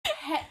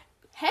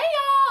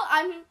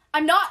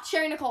I'm not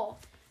Sherry Nicole.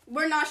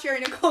 We're not Sherry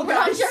Nicole, We're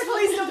not guys. Sherry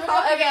Please don't Nicole.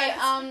 copy Okay,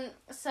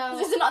 us. so...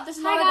 This is not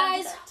Hi,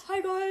 guys.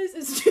 Hi, guys.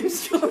 It's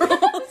James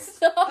Charles.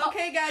 So,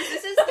 Okay, guys,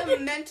 this is the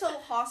mental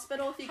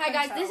hospital. If you Hi, couldn't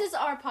guys. tell. This is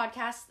our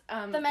podcast.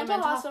 the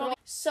mental hospital.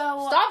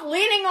 So Stop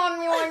leaning on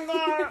me like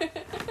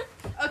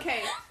that.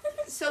 Okay,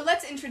 so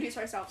let's introduce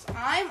ourselves.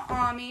 I'm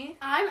Ami.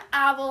 I'm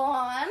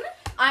Avalon.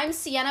 I'm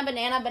Sienna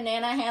Banana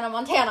Hannah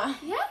Montana.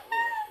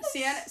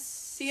 Yes.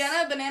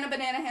 Sienna, Banana,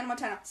 Hannah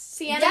Montana.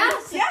 Sienna.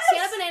 Yes.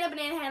 Sienna,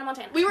 Banana, Hannah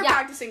Montana. We were Yeah.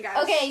 practicing,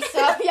 guys. Okay,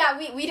 so yeah,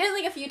 we did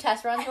like a few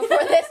test runs before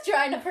this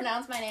trying to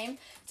pronounce my name.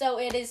 So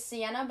it is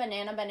Sienna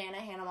Banana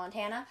Hannah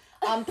Montana.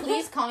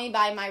 Please call me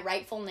by my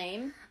rightful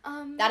name.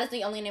 That is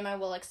the only name I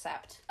will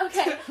accept.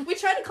 Okay. We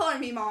tried to call her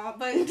Mima,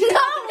 but... No, we're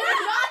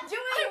not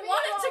doing I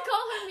wanted to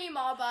call her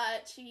Mima,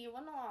 but she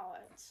wouldn't allow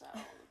it, so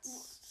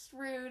it's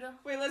rude.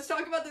 Wait, let's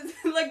talk about this,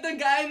 like, the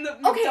guy in the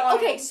Okay,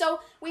 McDonald's. so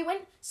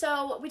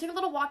we took a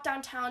little walk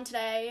downtown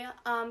today,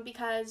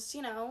 because,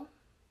 you know,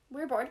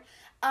 we were bored.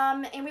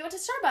 And we went to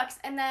Starbucks,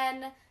 and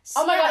then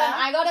Oh my god, and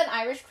Sienna- I got an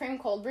Irish cream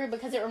cold brew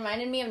because it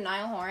reminded me of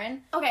Niall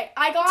Horan. Okay,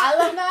 I got... I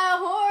love Niall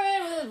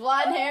Horan with his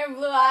blonde hair and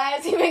blue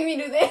eyes. He made me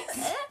do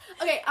this.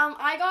 Okay,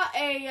 I got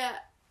a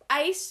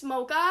ice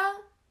mocha,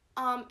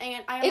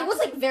 and I... It was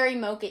like very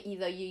mocha-y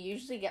though. You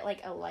usually get like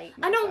a light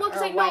mocha. I know, well,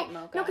 because or I a white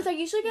mocha. No, because I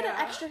usually get an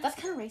Yeah. extra... That's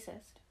kind of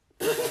racist.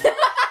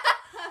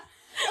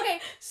 Okay,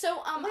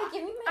 so, Wait,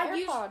 give me my I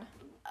used- AirPod.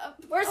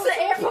 Where's the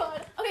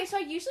AirPod? Okay, so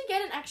I usually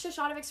get an extra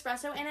shot of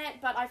espresso in it,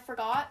 but I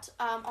forgot.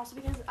 Also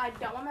because I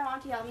don't want my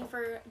mom to yell at me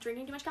for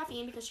drinking too much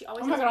caffeine because she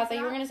always. Oh my yells god, I at thought me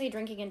you were for gonna say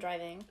drinking and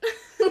driving.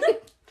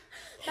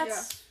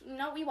 That's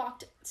no. We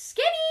walked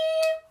skinny.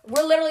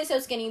 We're literally so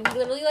skinny. We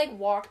literally like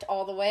walked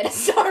all the way to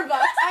Starbucks.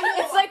 I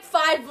know. It's like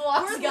 5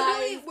 blocks,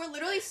 We're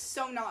literally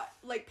so not,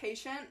 like,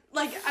 patient.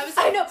 Like, I was,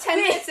 I like, know. 10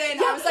 minutes in,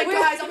 I was like, We're-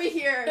 guys, are we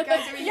here?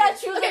 Guys, are we Yeah, here?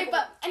 she was Okay, like,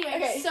 but anyway,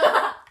 Okay. so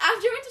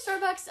after we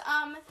went to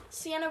Starbucks,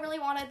 Sienna really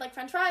wanted like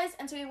French fries,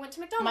 and so we went to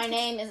McDonald's. my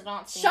name is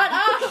not Shut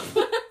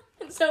Sienna. up.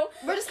 So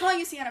We're just calling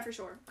you Sienna for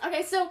sure.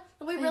 okay, so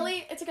we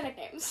really it's a good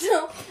nickname.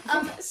 So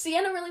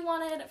Sienna really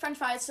wanted French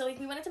fries, so like,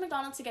 we went into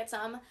McDonald's to get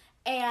some,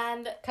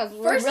 and Because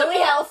we're First of really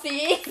all-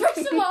 healthy. first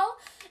of all,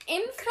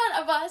 in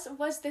front of us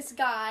was this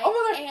guy.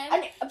 Oh my god.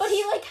 And But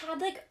he like had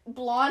like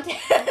blonde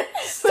hair.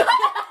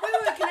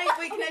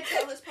 Wait, can I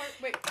tell this part?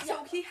 Wait,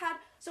 so he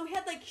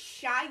had like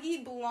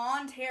shaggy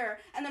blonde hair,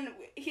 and then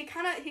he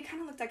kind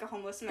of looked like a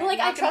homeless man. But like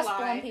I not gonna trust lie.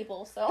 blonde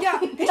people, so Yeah,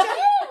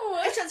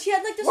 it's just, he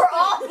had like this. we're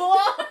all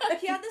blonde.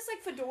 He had this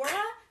like fedora,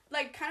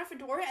 like kind of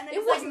fedora, and then It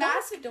his was like not a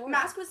mask. fedora.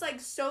 Mask was like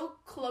so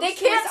close. They to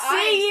can't his see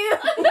eyes.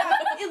 you. Yeah,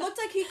 it looked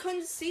like he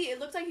couldn't see. It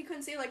looked like he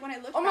couldn't see. Like when I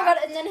looked. Oh my back.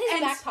 god! And then his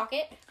And- back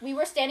pocket. We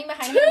were standing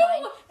behind him. Two in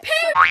line.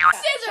 pair of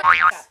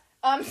scissors.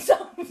 So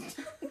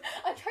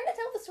I'm trying to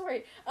tell the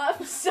story.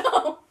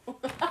 So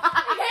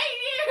I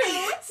hate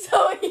you.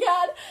 so he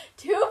had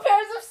 2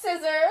 pairs of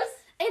scissors.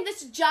 And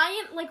this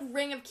giant like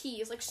ring of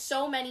keys, like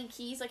so many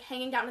keys, like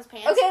hanging down his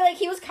pants. Okay, like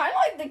he was kind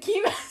of like the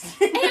key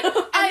master. And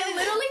I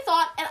literally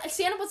thought, and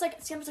Sienna was like,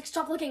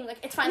 stop looking, like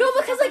it's fine. No,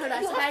 it's because fine, like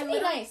it's you fine. have to be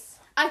nice.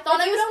 I thought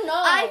Like, I you was. don't know.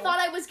 I thought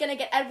I was gonna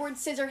get Edward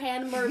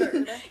Scissorhand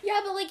murdered. Yeah,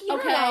 but like you don't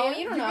Okay. know.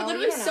 You don't You know. were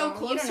literally you don't so know.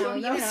 close You don't to know. him.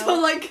 You though, don't so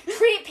know. like,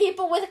 Treat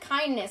people with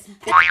kindness.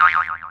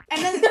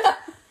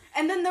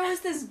 and then there was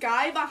this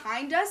guy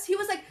behind us. He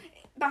was like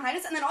behind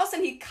us, and then all of a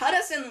sudden he cut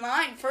us in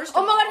line. First.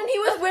 Oh of my all. god! And he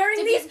was wearing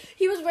Did these.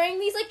 He was wearing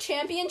these like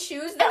champion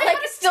shoes that they like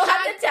had a still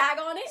had tag. the tag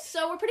on it.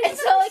 So we're pretty. And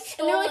sure so like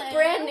and they're stolen. like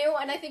brand new.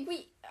 And I think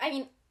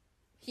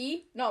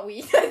not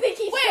we. I think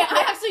he. Wait,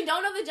 I actually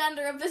don't know the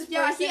gender of this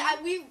Yeah, person.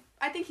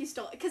 I think he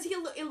stole it because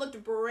it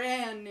looked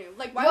brand new.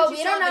 Like why Well, would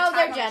you we don't still have know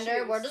the their tag on the gender.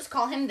 shoes? We'll just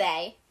call him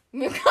they. He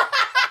went into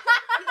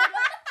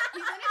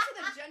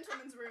the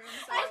gentleman's room.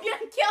 So. I'm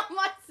gonna kill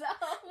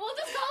myself. We'll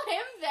just call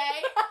him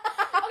they.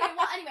 Okay,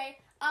 well anyway,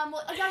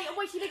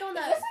 wait, he did go in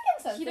the. Is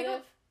this like He did go.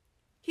 insensitive?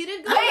 He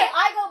did. Hey,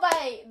 I go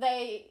by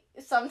they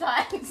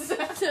sometimes.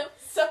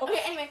 so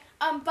Okay, anyway,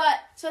 but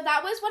so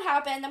that was what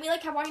happened. Then we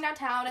like kept walking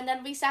downtown, and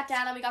then we sat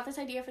down and we got this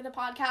idea for the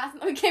podcast,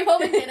 and we came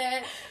home and did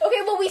it.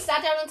 Okay, well we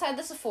sat down inside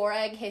the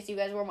Sephora in case you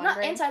guys were Not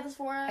wondering. inside the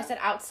Sephora. I said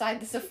outside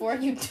the Sephora,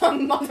 you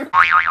dumb mother.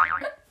 Oh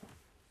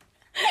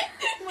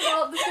my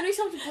god, there's gonna be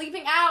so much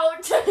bleeping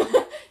out.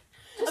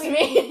 Just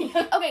me.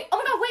 Okay. Oh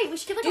my god, wait. We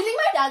should give like. Do you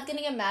think my dad's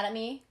gonna get mad at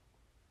me?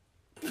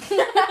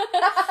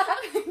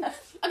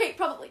 Okay,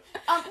 probably. Okay,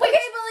 but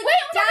like, wait,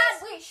 Dad,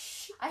 oh wait,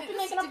 shh. I have to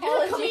make an Did you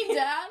call apology. me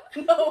Dad?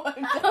 No,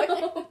 I'm not.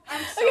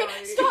 I'm sorry.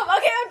 Okay, stop.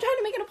 Okay, I'm trying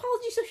to make an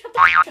apology, so shut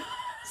the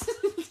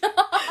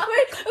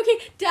Wait,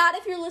 okay, Dad,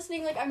 if you're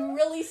listening, like, I'm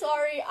really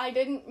sorry. I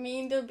didn't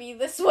mean to be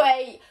this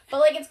way. But,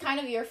 like, it's kind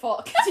of your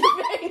fault because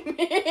you made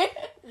me.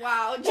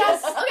 Wow.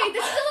 Just okay.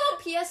 This is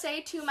a little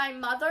PSA to my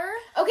mother.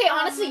 Okay,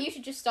 honestly, you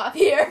should just stop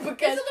here This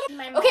because... is a little.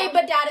 My Okay, mom.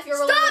 but Dad, if you're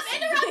really Stop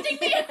listening- interrupting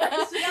me!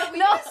 Yeah, we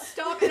No. need to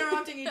stop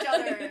interrupting each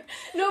other.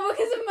 No,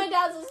 because if my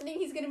dad's listening,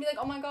 he's gonna be like,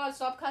 oh my god,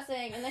 stop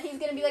cussing. And then he's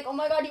gonna be like, oh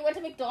my god, you went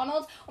to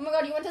McDonald's? Oh my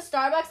god, you went to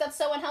Starbucks? That's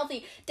so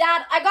unhealthy.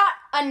 Dad, I got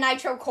a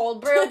nitro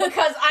cold brew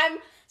because I'm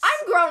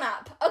I'm grown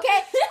up, okay?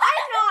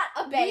 I'm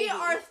not a baby. We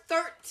are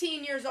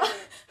 13 years old,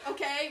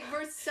 okay?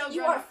 We're so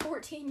You grown are up.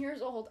 14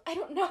 years old. I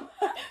don't know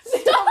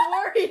how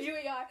worried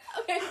we are.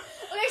 Okay,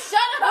 shut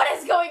up. What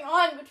is going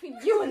on between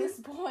you and this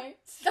boy?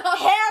 Stop.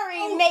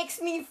 Harry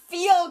makes me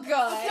feel good.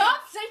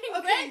 Stop saying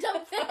Okay.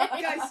 random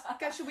things.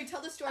 Guys, should we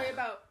tell the story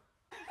about...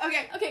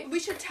 Okay, Okay. we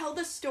should tell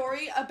the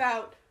story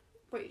about...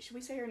 Wait, should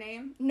we say her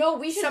name? No,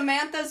 we should.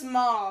 Samantha's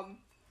mom.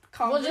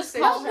 We'll just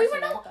Conversation. call Oh, her we were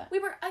Samantha. no. We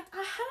were. I had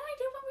an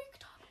idea what we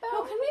could talk about.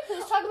 No, can we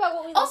please talk about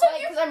what we Also, look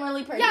like? you- Because I'm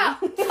really pretty. Yeah.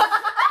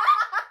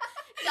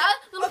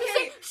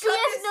 Okay, She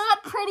is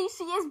not pretty.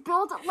 She is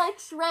built like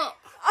Shrek.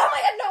 Oh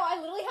my god, no! I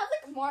literally have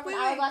like more of an Wait.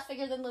 hourglass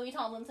figure than Louis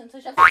Tomlinson. So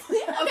shut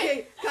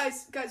Okay,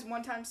 guys,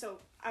 one time, so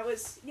I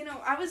was in... No,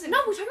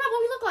 we're talking about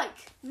what we look like.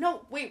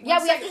 No, wait, Yeah,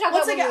 one we have to second. talk One about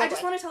what second, we I look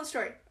just like. want to tell a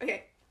story.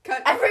 Okay,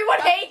 cut.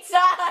 Everyone hates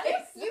us.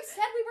 You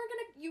said we weren't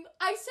gonna.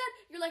 I said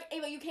you're like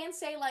Ava. You can't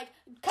say like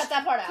Cut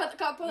that part out. cut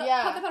that part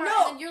Yeah. out. No. And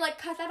then you're like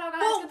cut that out, guys.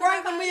 Well, cut that right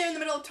out, when guys. we were in the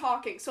middle of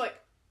talking, so like,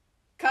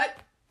 cut,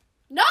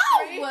 No.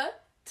 3,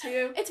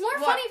 2... It's more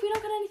What? funny if we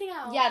don't cut anything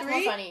out. Yeah, it's 3?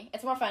 more funny.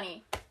 It's more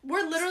funny.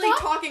 We're literally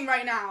Stop. talking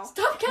right now.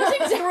 Stop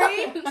counting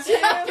 3,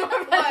 2, down.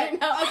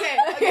 what?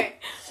 Okay.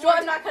 Well,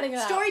 I'm not cutting it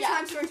out. Story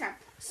Yeah. time.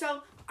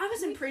 So, I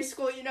was in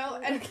preschool,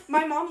 and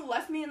my mom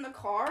left me in the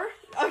car.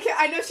 Okay,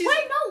 I know she's...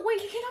 Wait, no,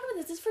 wait. You can't talk about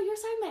this. This is for your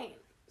side mate.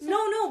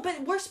 No,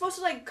 but we're supposed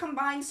to, like,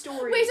 combine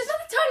stories. Wait, is this not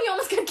the time you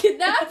almost got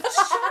kidnapped?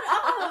 Shut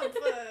up.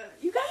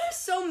 You guys are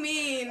so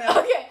mean.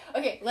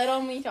 Okay,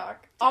 let me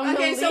talk.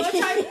 Okay, so one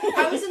time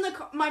I was in the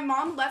car. My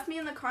mom left me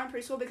in the car in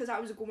preschool because I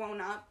was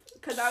grown up.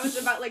 Because I was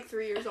about like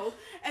 3 years old,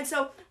 and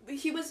so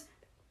she was.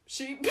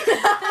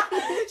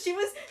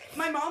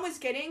 My mom was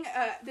getting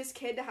this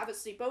kid to have a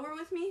sleepover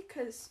with me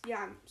because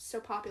I'm so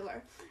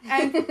popular,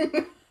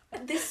 and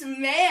this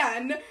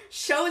man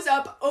shows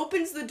up,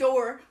 opens the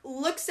door,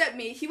 looks at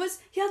me. He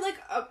had like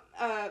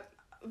a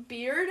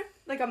beard,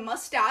 like a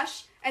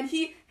mustache, and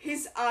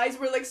his eyes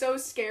were like so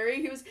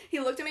scary. He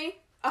looked at me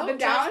up Don't and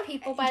down, judge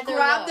people by their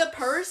grabbed the looks.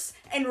 purse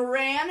and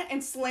ran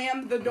and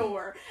slammed the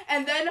door.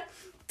 And then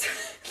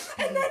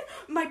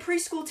my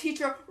preschool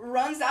teacher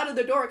runs out of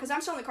the door because I'm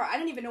still in the car. I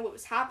didn't even know what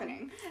was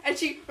happening. And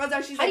she runs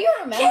out. She's How like, do you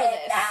remember this?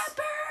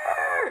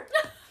 "Kidnapper!"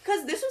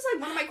 Because this was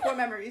like one of my core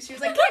memories. She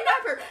was like,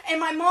 "Kidnapper!" And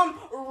my mom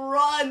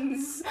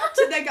runs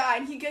to the guy,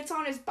 and he gets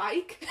on his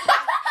bike.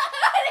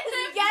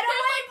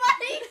 Getaway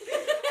buddy.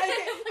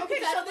 Okay,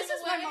 so Pedaling this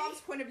is my away.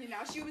 mom's point of view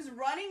now. She was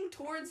running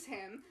towards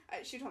him.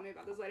 She told me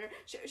about this later.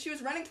 She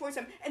was running towards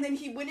him, and then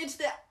he went into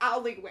the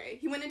alleyway.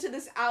 He went into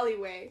this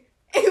alleyway.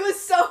 It was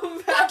so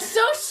bad. That's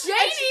so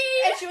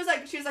shady. And she was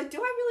like, do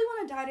I really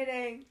want to die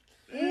today?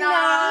 No.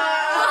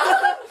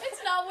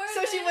 It's not worth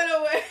So it. she went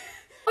away.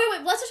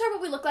 Wait, let's describe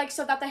what we look like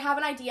so that they have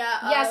an idea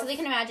of... Yeah, so they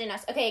can imagine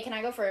us. Okay, can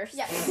I go first?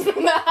 Yes.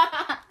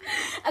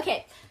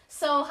 Okay,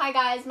 so hi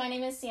guys, my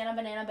name is Sienna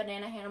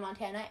Banana Hannah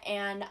Montana,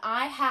 and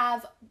I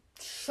have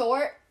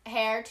short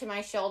hair to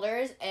my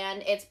shoulders,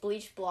 and it's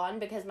bleached blonde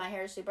because my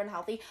hair is super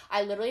unhealthy.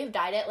 I literally have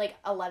dyed it like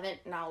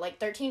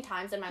 13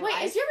 times in my Wait,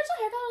 life. is your original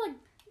hair color like...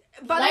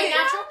 But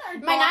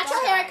My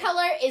natural hair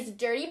color is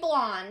dirty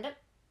blonde.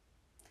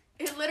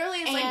 It literally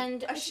is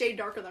And- like a shade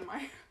darker than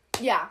mine.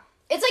 Yeah.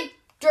 It's like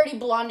dirty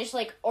blondish,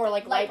 like, or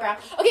like light brown.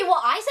 Okay, well,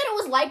 I said it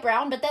was light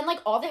brown, but then like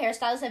all the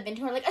hairstylists I've been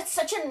to are like, it's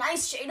such a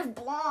nice shade of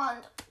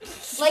blonde.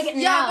 Like,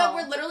 Yeah, no. but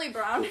we're literally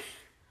brown.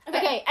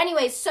 Okay,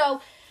 anyways,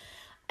 so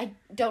I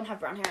don't have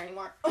brown hair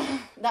anymore.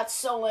 That's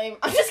so lame.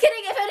 I'm just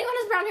kidding. If anyone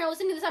has brown hair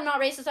listening to this, I'm not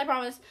racist, I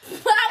promise. I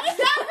was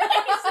not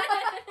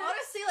racist.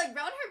 Honestly, like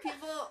brown hair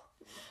people,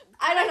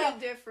 I don't kinda know.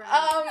 different.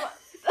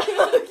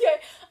 Okay.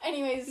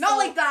 Anyways. Not so-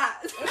 like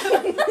that.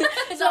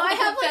 So I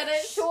have like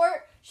fetish.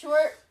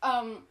 short,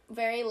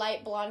 very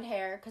light blonde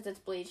hair because it's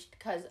bleached.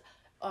 Because,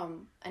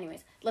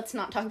 anyways, let's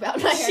not talk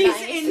about my hair. She's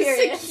dyeing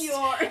experience.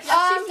 insecure. She's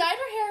dyed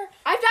her hair.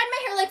 I've dyed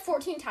my hair like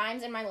 14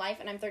 times in my life,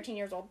 and I'm 13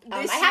 years old. This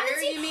I haven't year,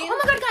 seen. you mean? Oh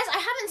my god, guys! I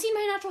haven't seen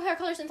my natural hair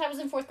color since I was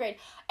in 4th grade.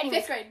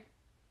 Anyways, 5th grade.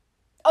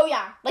 oh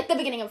yeah, like the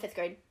beginning of 5th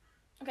grade.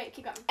 Okay,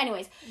 keep going.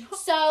 Anyways,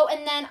 so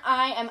and then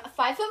I am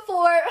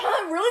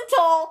 5'4", really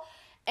tall,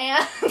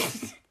 and.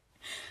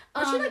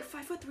 Was she like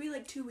 5'3"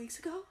 like 2 weeks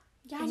ago?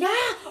 Yeah. Oh my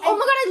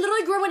god, I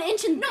literally grew an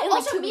inch in No, like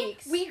also 2 me,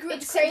 weeks. we grew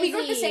It's we grew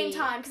at the crazy. same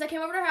time because I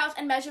came over to her house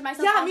and measured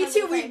myself. Yeah, on me my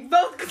too. little We thing.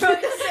 both grew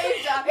at the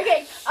same time.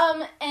 Okay,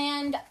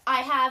 and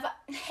I have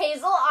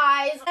hazel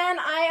eyes, and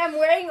I am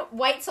wearing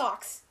white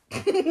socks.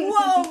 Whoa!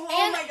 Oh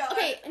And, my god.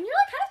 Okay, and you're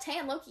like kind of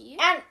tan, Loki.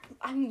 And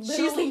I'm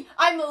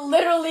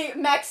literally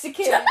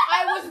Mexican.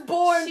 I was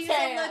born She's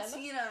tan. a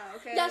Latina,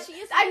 okay? Yeah, she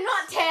is. I'm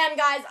not tan,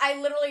 guys.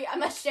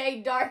 I'm a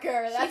shade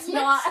darker. That's She's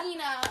not.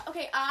 Latina.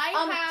 Okay, I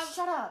have.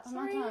 Shut up. I'm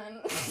Sorry. not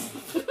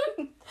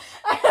done.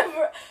 I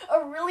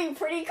have a really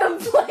pretty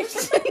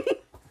complexion.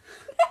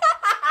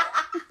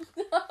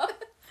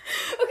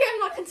 Okay, I'm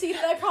not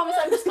conceited. I promise.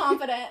 I'm just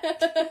confident.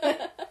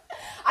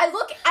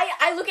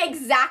 I look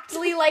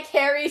exactly like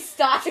Harry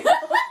Styles.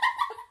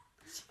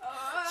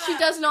 She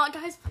does not,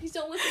 guys. Please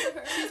don't listen to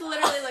her. She's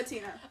literally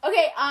Latina.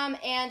 Okay,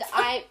 and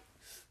I.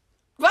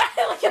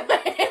 Look at my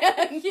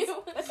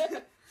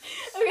hand.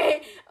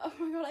 Okay. Oh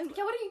my god.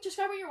 Yeah, what are you?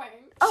 Describe what you're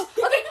wearing. Oh,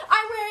 okay.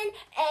 I'm wearing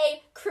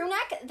a crew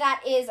neck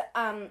that is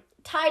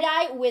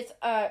tie-dye with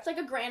It's like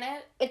a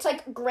granite. it's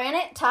like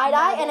granite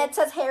tie-dye, and Marble. it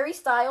says Harry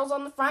Styles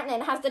on the front,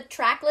 and it has the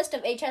track list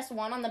of HS1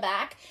 on the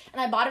back.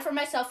 And I bought it for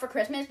myself for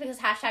Christmas because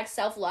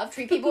 #self-love,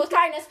 treat people with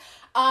kindness.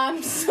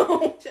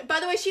 So By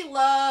the way, she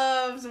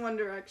loves One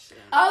Direction.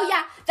 oh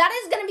yeah, that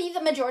is gonna be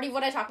the majority of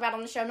what I talk about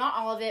on the show. Not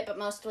all of it, but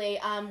mostly.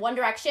 One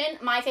Direction.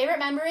 My favorite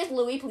member is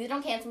Louis. Please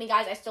don't cancel me,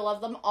 guys. I still love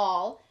them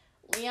all.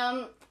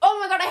 Liam. Oh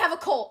my god, I have a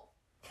cold.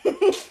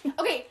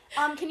 Okay,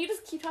 can you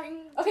just keep talking?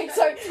 Okay,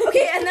 sorry.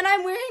 Okay, and then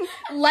I'm wearing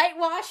light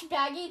wash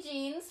baggy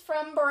jeans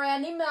from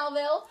Brandy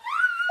Melville.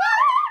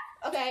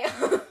 Okay.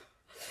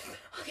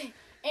 Okay.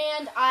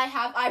 And I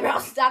have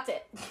eyebrows. That's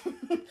it.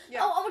 Yeah.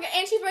 Oh my god,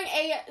 and she's wearing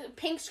a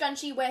pink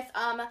scrunchie with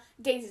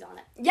daisies on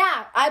it.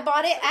 Yeah, I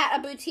bought it at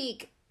a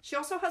boutique. She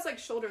also has like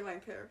shoulder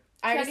length hair.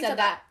 I already said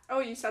that. Oh,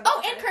 you said that.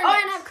 Oh, and okay. curtain Oh,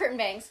 bangs. and I have curtain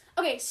bangs.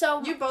 Okay,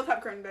 so You both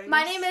have curtain bangs.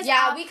 my name is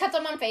Yeah, we cut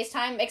them on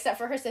FaceTime, except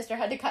for her sister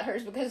had to cut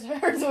hers because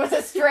hers was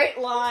a straight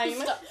line.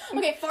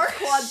 Okay, For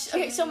quad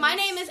okay, so my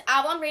name is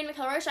Avalon Rain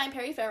McKellar. I'm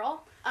Perry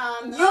Farrell.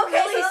 You Okay,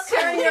 really so-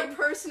 sharing your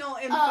personal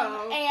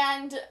info.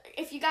 And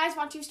if you guys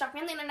want to stalk me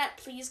on the internet,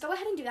 please go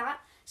ahead and do that.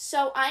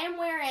 So I am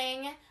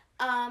wearing,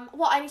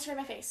 well, I need to show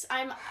my face.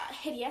 I'm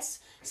hideous.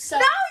 So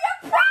No,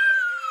 you're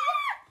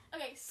proud!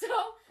 okay, so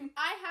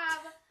I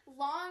have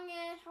long.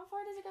 How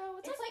far does it go?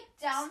 It's like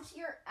down to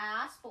your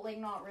ass, but like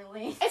not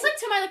really. It's like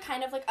to my like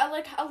kind of like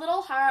a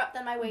little higher up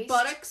than my waist.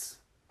 Buttocks.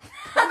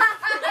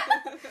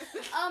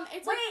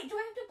 It's like Wait, do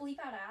I have to bleep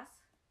out ass?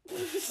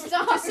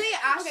 stop. Just say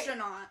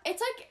astronaut.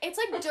 It's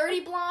like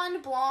dirty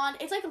blonde.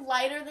 It's like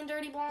lighter than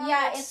dirty blonde.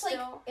 Yeah, but it's like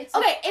still... it's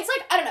okay. It's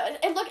like I don't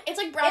know. It's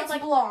like brown. It's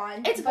like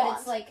blonde. it's but blonde.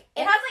 it's like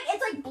it has like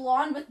it's like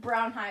blonde with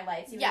brown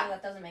highlights. Even Yeah. though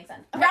that doesn't make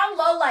sense. Okay. Brown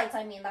lowlights.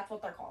 I mean, that's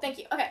what they're called. thank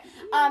you. Okay.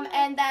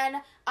 And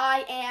then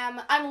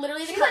I'm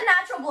literally the She's a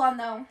natural blonde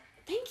though.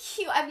 Thank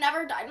you. I've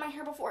never dyed my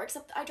hair before,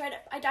 except I dyed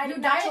You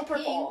it dyed natural it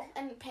purple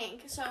and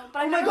pink. So, but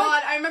Oh I've my never,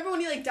 god, I remember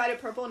when you like dyed it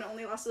purple and it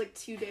only lasted like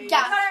 2 days.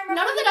 Yeah. I remember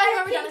None of when the you guys dyed I've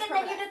ever it done pink, is and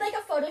then you permanent. did like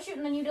a photo shoot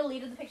and then you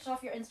deleted the pictures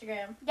off your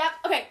Instagram. Yep.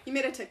 Okay. You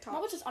made a TikTok.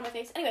 What was just on my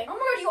face? Anyway. Oh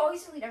my god, you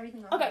always delete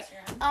everything on Okay.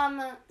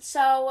 Instagram.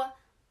 So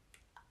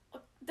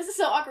this is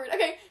so awkward.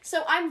 Okay.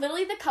 So I'm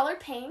literally the color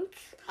pink.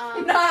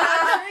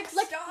 Patrick,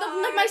 like stop.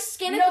 like my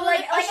skin is No, literally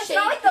like a it's shade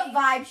not like the pink.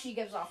 vibe she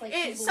gives off. Like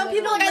It- she's some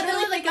people, Like I literally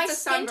literally think my it's a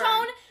skin sunburn.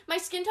 tone. My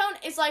skin tone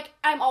is like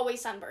I'm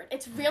always sunburned.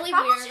 It's really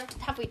How weird. much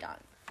have we done?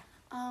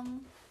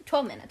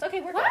 12 minutes.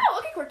 Okay, we're Wow. good.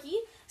 Okay, quirky.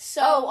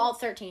 So Oh, all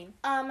 13.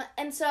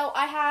 and so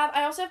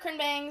I also have curtain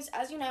bangs,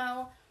 as you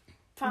know.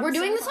 from We're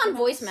doing Santa this on Claus.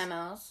 voice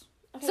memos.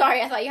 Okay.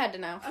 Sorry, I thought you had to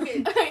know.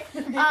 Okay. Okay.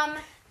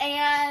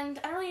 And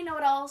I don't really know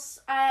what else.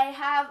 I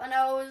have a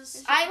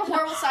nose. I have a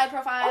horrible side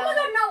profile. Oh my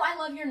god, no, I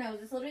love your nose.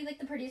 It's literally like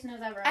the prettiest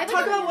nose ever. I Talk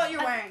like about what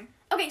you're wearing.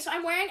 Okay, so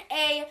I'm wearing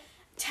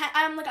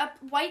like a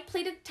white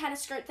pleated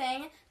tennis skirt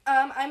thing.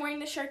 I'm wearing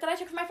the shirt that I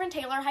took from my friend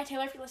Taylor. Hi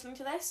Taylor, if you're listening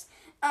to this.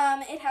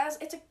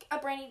 It's a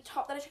brandy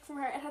top that I took from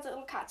her. It has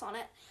little cats on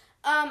it.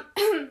 Oh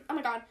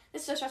my god,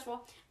 this is so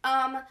stressful.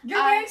 You're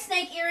wearing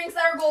snake earrings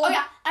that are gold. Oh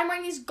yeah, I'm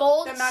wearing these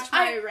gold. That match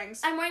my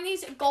rings. I'm wearing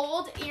these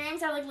gold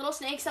earrings that are like little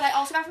snakes that I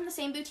also got from the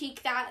same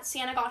boutique that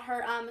Santa got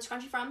her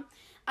scrunchie from.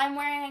 I'm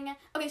wearing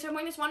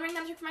this one ring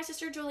that I took from my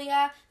sister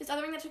Julia, this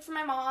other ring that I took from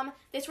my mom,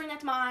 this ring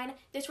that's mine,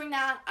 this ring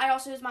that I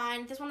also is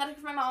mine, this one that I took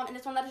from my mom, and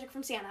this one that I took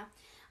from Santa.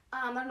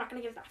 I'm not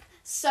gonna give it back.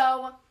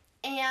 So,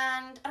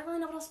 and I don't really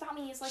know what else about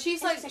me is like.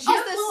 She's like, interesting.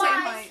 she's Oh, the blue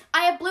same eyes. height. I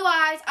have blue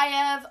eyes. I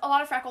have a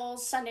lot of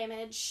freckles, sun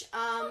damage.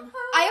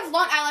 I have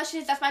long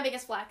eyelashes. That's my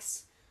biggest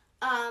flex.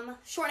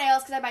 Short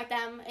nails because I bite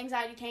them.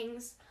 Anxiety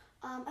tings.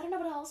 I don't know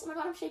what else. Oh my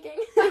god, I'm shaking.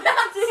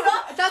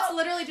 That's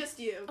literally just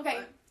you. Okay.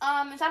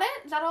 but- Is that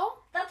it? Is that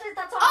all? That's it,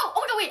 that's all. Oh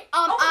my god, wait.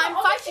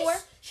 I'm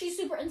 5'4". She's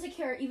super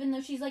insecure, even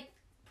though she's like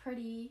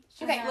pretty.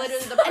 She's Okay, not-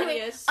 Literally the Anyway,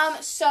 prettiest.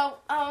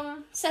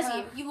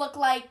 says you look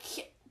like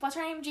what's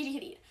her name? Gigi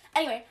Hadid.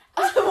 Anyway,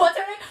 What's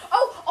her name?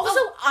 Oh, also,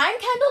 I'm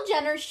Kendall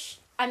Jenner.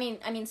 I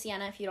mean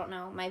Sienna. If you don't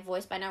know my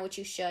voice by now, which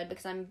you should,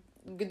 because I'm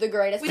the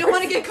greatest. we don't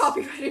want to person. get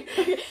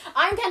copyrighted.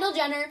 I'm Kendall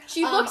Jenner.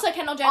 she looks like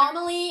Kendall Jenner.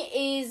 Amelie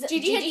is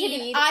Gigi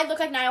Hadid. I look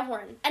like Niall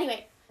Horan.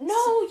 Anyway,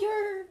 No,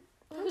 you're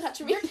don't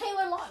touch me. you're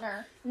Taylor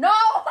Lautner. No,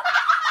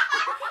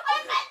 I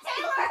meant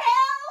Taylor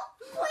Hill.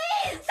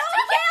 Please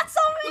don't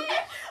cancel me.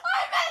 I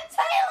meant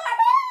Taylor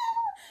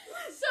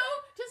Hill. So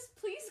just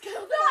please go.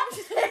 Not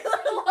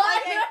Taylor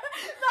Lautner.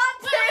 Not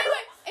Wait, Taylor.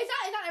 wait. Is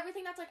that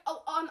everything? That's like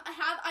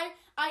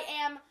I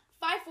am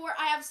 5'4".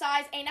 I have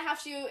size 8.5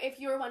 shoe. If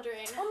you were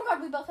wondering. Oh my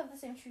god, we both have the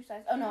same shoe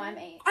size. Oh no, I'm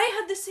 8. I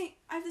have the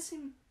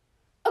same,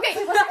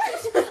 Okay.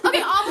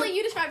 Okay, Amelie,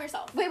 you describe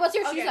yourself. Wait, what's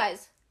your shoe Okay.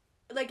 size?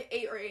 like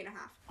 8 or 8.5.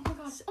 Oh my god.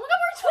 Oh my god,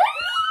 we're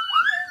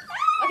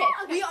twins.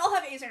 Okay. We all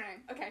have 8s or 9.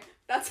 Okay,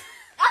 that's.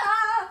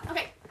 Ah!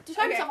 Okay,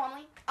 describe Okay. yourself,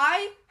 Amelie.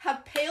 I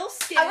have pale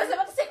skin. I was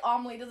about to say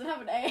Amelie doesn't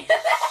have an A.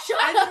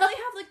 I literally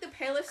have like the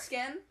palest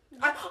skin.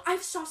 I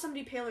saw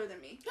somebody paler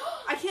than me.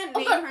 I can't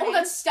name her Oh name.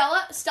 god,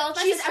 Stella's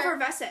my She's sister.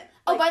 effervescent.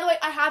 Oh, by the way,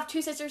 I have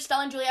two sisters,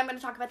 Stella and Julia. I'm going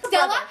to talk about them.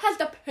 Stella Stella has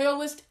the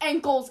palest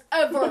ankles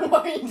ever.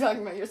 What are you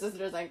talking about? Your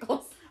sister's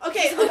ankles?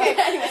 Okay.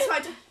 It's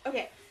my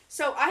okay.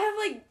 So I have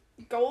like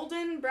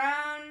golden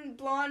brown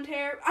blonde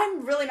hair.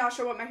 I'm really not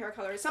sure what my hair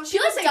color is. Some She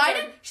people like say dyed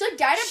brown. it. She like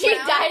dyed it She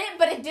brown. dyed it,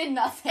 but it did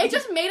nothing. It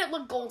just made it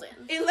look golden.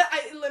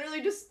 I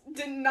literally just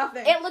did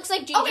nothing. It looks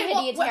like Gigi well,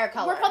 Hadid's hair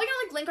color. We're probably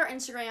gonna like link our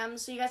Instagrams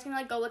so you guys can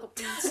like go like.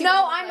 see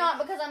No, what we I'm look not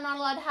like. because I'm not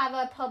allowed to have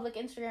a public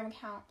Instagram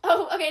account.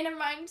 Oh, okay, never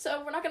mind.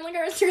 So we're not gonna link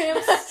our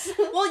Instagrams.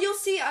 Well, you'll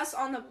see us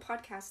on the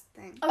podcast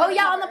thing. Oh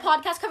yeah, on the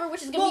cover. podcast cover,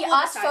 which is gonna be We'll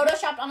us decide.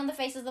 photoshopped onto the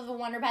faces of the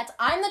Wonder Pets.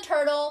 I'm the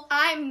turtle.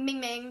 I'm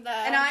Ming Ming,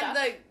 And I'm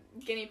the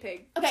guinea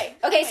pig. Okay.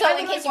 Okay, so I in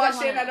literally case you guys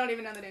watched it and I want don't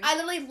even know the name. I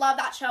literally love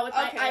that show. It's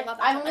Okay. I love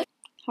that I've show. only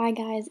Hi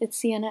guys, it's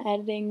Sienna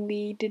editing.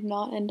 We did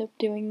not end up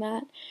doing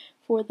that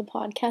for the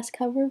podcast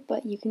cover,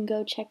 but you can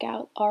go check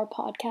out our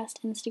podcast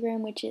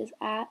Instagram, which is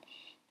at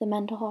the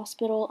mental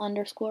hospital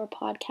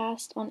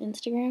 _podcast on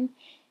Instagram.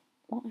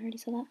 Well, I already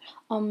said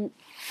that.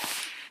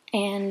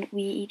 And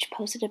we each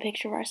posted a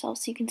picture of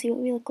ourselves so you can see what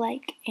we look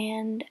like,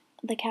 and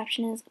the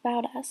caption is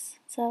about us.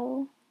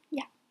 So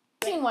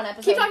seen one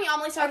episode. Keep talking,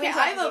 Amelie. So Okay,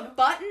 I have a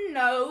button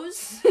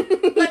nose.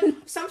 But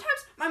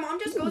sometimes my mom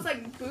just goes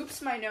like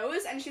boops my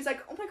nose and she's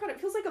like, oh my god,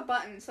 it feels like a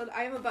button. So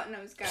I have a button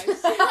nose, guys.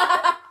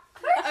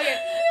 Okay,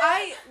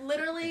 I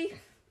literally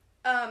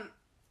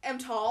am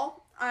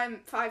tall.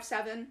 I'm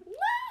 5'7".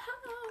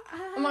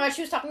 Oh my god,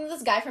 she was talking to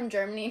this guy from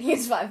Germany and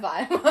he's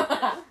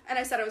 5'5". And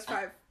I said I was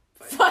 5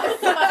 foot. 5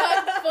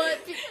 foot.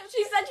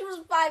 She said she was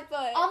 5 foot.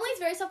 Amelie's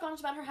very self-conscious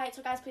about her height,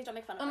 so guys, please don't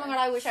make fun of Oh her. my god,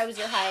 I wish I was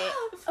your height.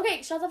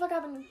 Okay, shut the fuck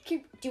up and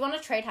keep. Do you want to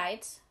trade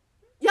heights?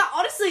 Yeah,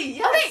 honestly,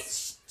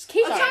 yes. Okay,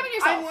 keep Sorry. describing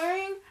yourself. I'm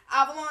wearing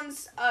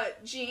Avalon's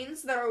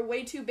jeans that are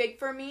way too big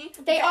for me.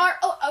 They Okay. are.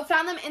 Oh, I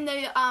found them in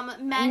the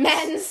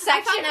Men's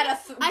section found at a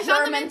I found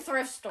them German in-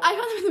 thrift store. I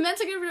found them in the men's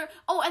section.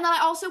 Oh, and then I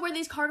also wear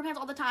these cargo pants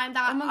all the time.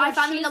 That Oh my I God,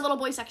 found them in the she's- little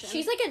boy section.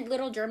 She's like a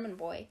little German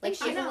boy. Like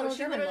she's I know, a little she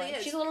German literally boy.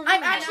 is. She's a little I'm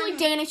German boy. actually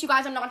Danish, you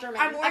guys. I'm not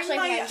German. I'm wearing actually,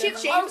 my I'm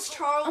German. James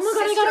Charles. Oh my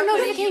God, I got a sister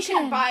hoodie. notification.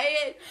 You can buy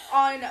it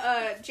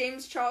on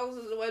James Charles'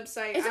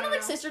 website. Isn't I it don't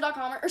like know.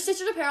 sister.com or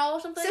Sisters Apparel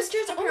or something?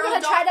 Sisters Oh my Apparel. god,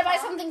 I tried to buy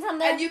something from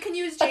there. And you can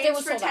use But they James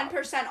were for sold out.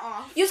 10%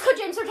 off. Use code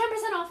James for 10%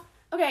 off.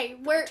 Okay,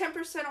 we're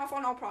 10% off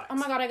on all products. Oh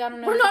my god, I got a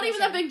we're not even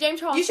that notification. big James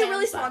Charles. You should fans,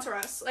 really but- sponsor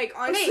us. Like,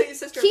 honestly, Okay,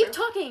 Sister keep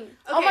Apparel. talking. Okay.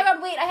 Oh my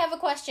god, wait, I have a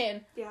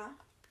question. Yeah.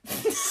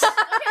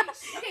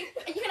 Okay,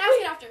 you can ask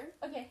it after.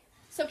 Okay.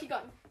 So keep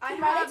going. I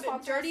Provide have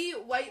sponsors. dirty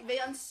white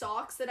Vans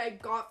socks that I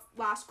got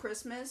last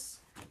Christmas.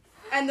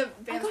 And the I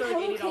Vans got were like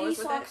Hello $80 Kitty with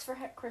socks it. for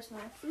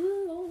Christmas.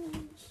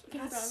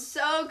 That's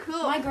so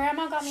cool. My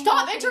grandma got me Stop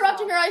Hello Kitty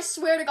interrupting her, socks. I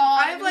swear to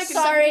God. I have, like,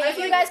 Sorry, I if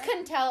you think- guys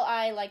couldn't tell,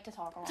 I like to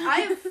talk a lot. I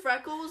have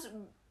freckles.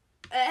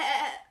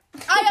 I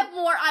have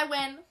more, I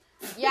win.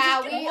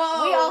 Yeah, we Whoa.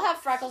 all have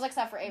freckles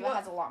except for Ava What?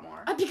 has a lot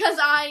more. Because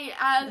I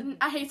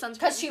hate sunscreen.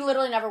 Because she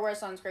literally never wears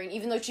sunscreen,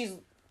 even though she's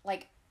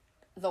like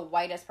the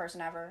whitest person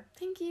ever.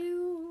 Thank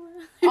you.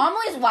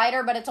 Amelie's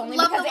whiter, but it's only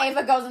Love because the white-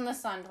 Ava goes in the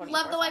sun 24/7.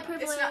 Love the white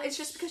privilege. It's not. It's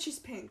just because she's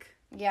pink.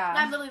 Yeah.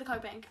 I'm literally the color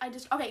pink.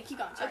 Okay, keep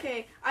going. Sorry.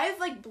 Okay, I have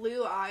like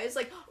blue eyes.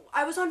 Like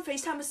I was on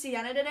FaceTime with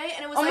Sienna today,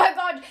 and it was Oh like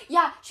my god,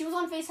 yeah, she was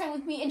on FaceTime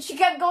with me and she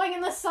kept going in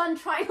the sun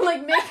trying to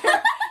like make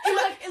her.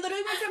 it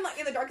literally went from like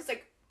in the dark, it's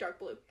like dark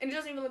blue, and it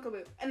doesn't even look like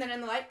blue, and then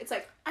in the light, it's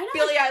like I know.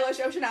 Billie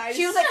Eilish, Ocean Eyes.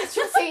 She was like,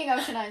 she was singing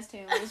Ocean Eyes too.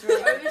 It was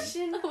really good.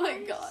 Ocean. Oh my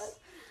Eyes. God.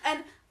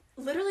 And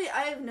literally,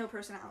 I have no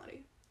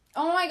personality.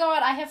 Oh my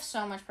god, I have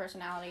so much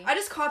personality. I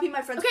just copy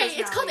my friend's Okay,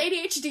 personality. it's called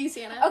ADHD,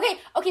 Sienna.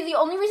 Okay, the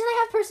only reason I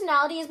have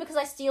personality is because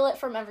I steal it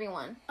from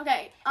everyone.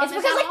 Okay. It's is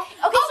because, that like, all?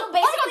 okay, so oh my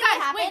basically God, what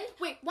guys, happened-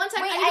 Wait, one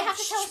second. Wait, I have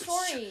to tell a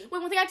story. Wait,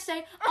 one thing I have to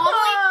say.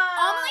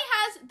 Amelie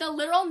has the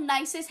literal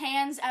nicest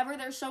hands ever.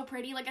 They're so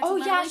pretty. Like, it's Oh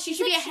literally, yeah, she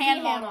should be a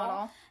hand model.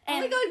 Oh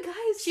And my god,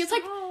 guys! she was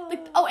like,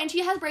 stop. oh, and she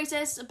has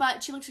braces,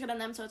 but she looks good in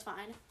them, so it's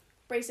fine.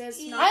 Braces.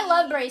 Yeah. I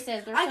love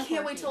braces. They're I so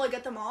can't wait quirky. till I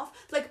get them off.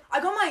 Like I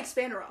got my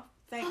expander off.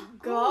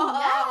 Thank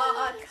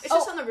God. yes. It's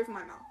just on the roof of my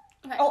mouth.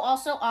 Okay. Oh,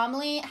 also,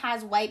 Amelie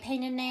has white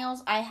painted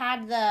nails. I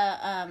had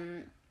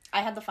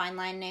the fine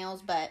line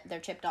nails, but they're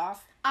chipped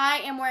off. I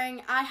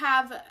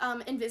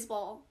have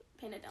invisible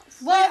painted nails.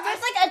 Well, there's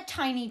like a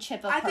tiny chip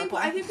of I purple.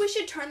 think we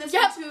should turn this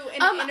Yep, into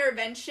an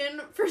intervention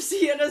for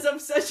Sienna's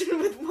obsession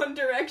with One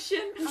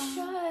Direction.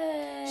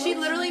 She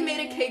literally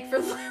made a cake for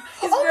his Oh my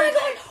birthday.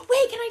 god!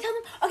 Wait, can I tell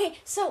them? Okay,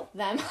 so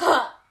them.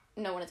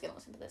 No one is gonna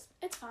listen to this.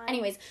 It's fine.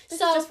 Anyways, this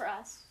so is just for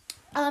us.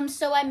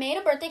 So I made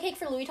a birthday cake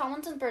for Louis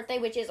Tomlinson's birthday,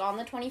 which is on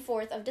the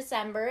 24th of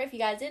December. If you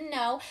guys didn't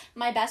know,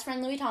 my best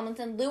friend Louis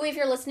Tomlinson. Louis, if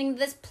you're listening to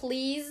this,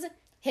 please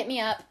hit me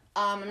up.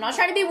 I'm not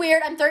trying to be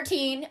weird. I'm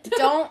 13.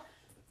 Don't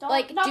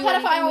like not do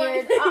anything pedophile or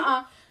weird.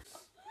 anything.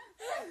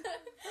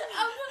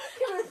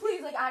 Can we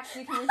please can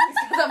we please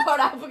cut that part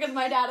out because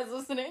my dad is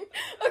listening?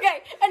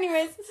 Okay.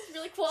 Anyways, This is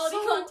really quality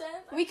So-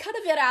 content. we cut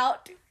a bit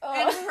out.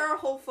 And her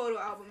whole photo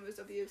album is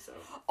of you, so.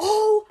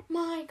 Oh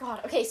my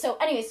god. Okay, so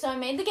anyways, so I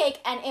made the cake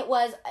and it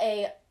was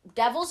a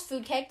devil's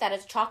food cake that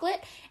is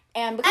chocolate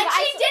and because And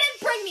I she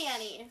didn't bring me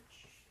any.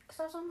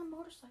 I was on my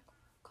motorcycle.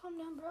 Calm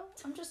down, bro.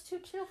 I'm just too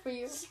chill for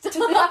you. I'm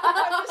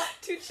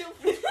just too chill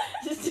for you.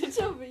 Just too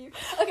chill for you.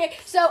 Okay,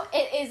 so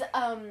it is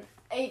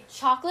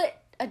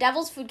a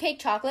devil's food cake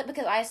chocolate,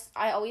 because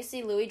I always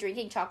see Louis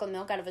drinking chocolate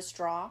milk out of a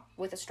straw.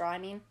 With a straw, I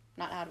mean.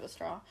 Not out of a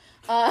straw.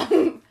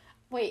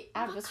 Wait,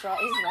 out of a straw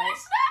is right.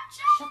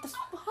 Shut the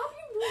fuck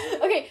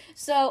up. Okay,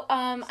 so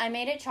I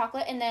made it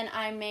chocolate, and then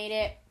I made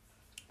it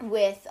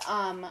with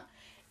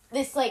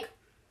this like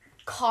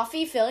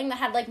coffee filling that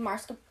had like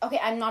mascarpone. Okay,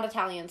 I'm not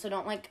Italian, so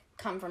don't like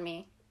come for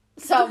me.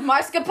 So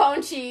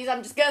mascarpone cheese.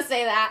 I'm just gonna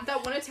say that.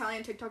 That one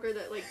Italian TikToker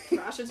that like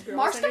thrashes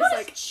girls and Mascarpone is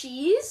like,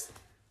 cheese?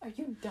 Are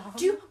you dumb?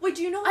 do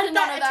you know I did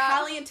not that know that.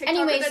 Italian TikToker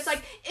Anyways. that's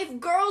like, if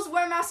girls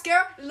wear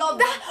mascara, love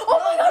them. Oh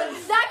my god,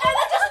 that guy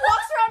that just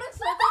walks around in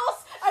circles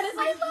and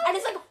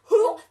it's like,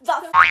 who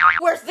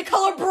the wears the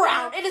color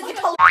brown? It is the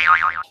color.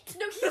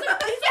 No, he's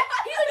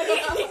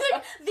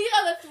like, these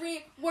are the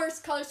 3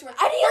 worst colors to wear.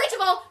 And he, First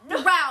of all,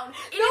 brown.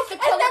 It is the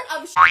and color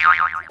then- of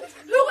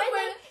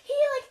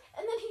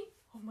And then he.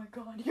 Oh my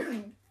god,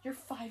 your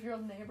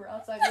 5-year-old neighbor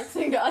outside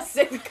listening to us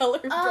say the color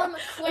brown.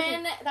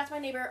 Quinn, that's my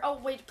neighbor. Oh,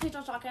 wait, please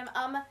don't talk to him.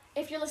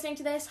 If you're listening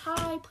to this,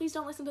 hi, please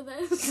don't listen to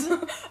this.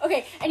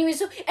 Okay, anyway,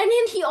 so, and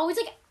then he always,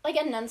 like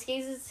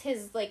enunciates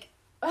his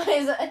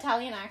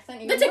Italian accent.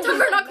 The even though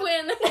TikToker, he's, not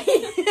Quinn.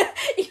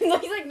 even though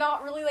he's, like,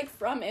 not really, like,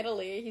 from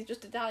Italy. He's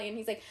just Italian.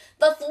 He's like,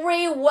 the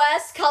 3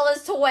 worst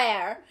colors to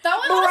wear. That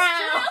was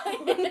Brown.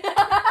 Australian.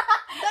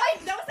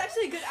 That was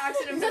actually a good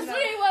accent of The him. 3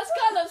 worst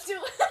colors to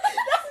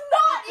That's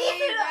not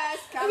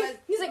even...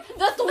 He's like,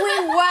 the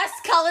 3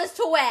 worst colors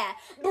to wear.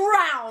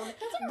 Brown.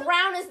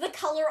 Brown is the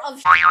color of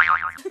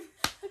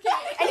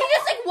And he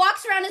just, like,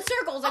 walks around in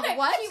circles. Like, Okay,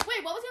 what?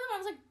 Wait, what was the other one?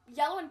 Was like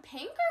yellow and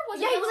pink, or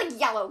was Yeah, it? he was, like,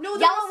 yellow. No,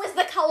 there Yellow was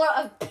the color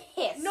of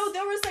piss. No,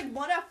 there was like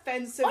one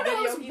offensive Oh, no, it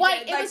video was he white.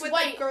 did, It like was with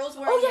white. like girls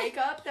wearing yeah.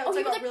 makeup. That was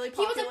he like, was really he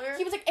was popular.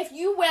 he was like, if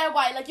you wear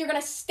white, like you're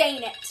gonna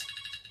stain it.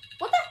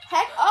 What the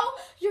heck? Oh,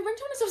 your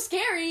ringtone is so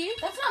scary.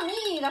 That's not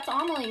me. That's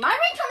Amelie. My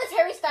ringtone is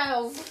Harry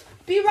Styles.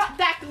 Be right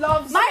back,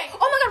 loves. Oh my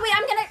god, wait,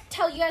 I'm gonna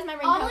tell you guys my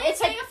ringtone. Amelie is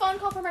It's like, getting a phone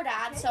call from her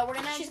dad, so we're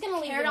gonna She's gonna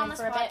leave carry the it on room this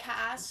for a bit.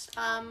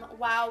 podcast.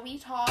 While we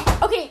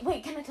talk. okay,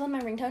 wait, can I tell them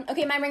my ringtone?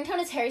 Okay, my ringtone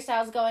is Harry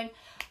Styles going,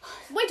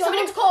 Wait, do you want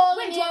me someone's to calling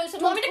wait, you, do you want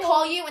someone's me to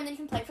call you and then you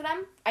can play for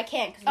them? I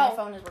can't because my Oh.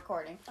 phone is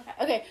recording.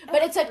 Okay.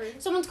 But it's like, rude.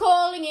 someone's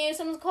calling you,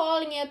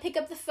 pick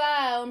up the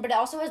phone. But it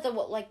also has the,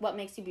 what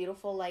makes you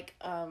beautiful, like,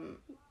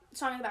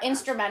 Song in the background.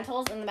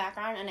 instrumentals in the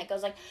background. And it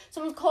goes like,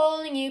 someone's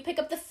calling you, pick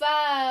up the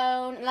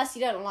phone. Unless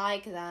you don't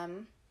like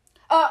them.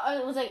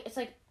 It's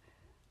like,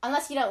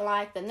 unless you don't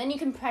like them. Then you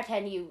can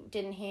pretend you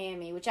didn't hear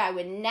me. Which I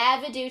would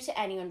never do to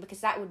anyone because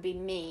that would be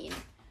mean.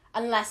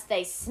 Unless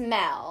they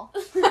smell.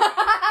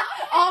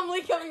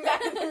 Amelie coming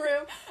back in the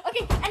room.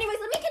 Okay, anyways,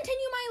 let me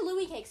continue my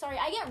Louis cake. Sorry,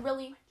 I get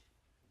really...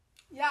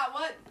 Yeah,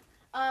 what?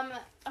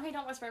 Okay,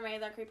 don't whisper me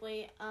that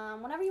creepily.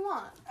 Whenever you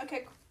want.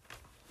 Okay,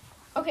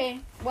 Okay,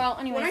 well,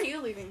 anyways. when are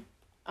you leaving?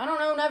 I don't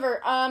know,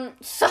 never.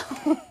 So...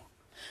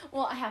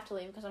 well, I have to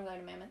leave because I'm going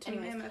to Mammoth.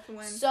 Anyways. Mammoth,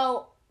 when?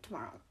 So,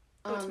 tomorrow.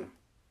 tomorrow.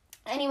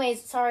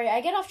 Anyways, sorry, I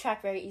get off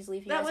track very easily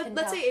if you guys can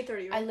Let's tell. say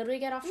 8:30. I literally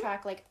get off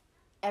track, like,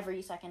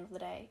 every second of the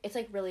day. It's,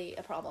 like, really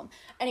a problem.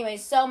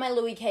 Anyways, so my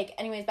Louis cake.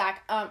 Anyways,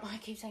 back. I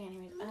keep saying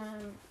anyways. I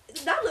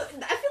feel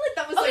like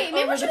that was Okay, like maybe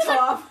we over should the just, like,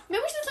 top.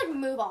 Maybe we should just like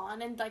move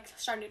on and like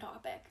start a new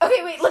topic.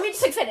 Okay, wait, let me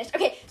just, like, finish.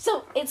 Okay,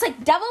 so it's,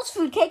 like, devil's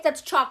food cake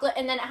that's chocolate,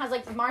 and then it has,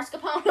 like,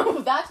 mascarpone.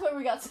 Oh, that's where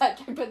we got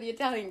sidetracked by the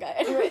Italian guy.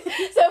 Anyway,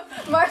 so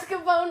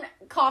mascarpone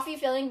coffee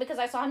filling because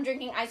I saw him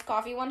drinking iced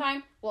coffee one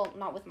time. Well,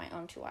 not with my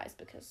own 2 eyes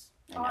because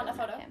I On never a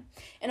met photo? him.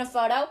 In a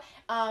photo,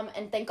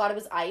 and thank God it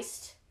was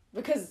iced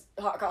because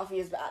hot coffee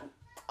is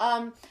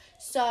bad.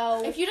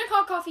 So If you drink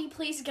hot coffee,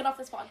 please get off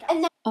this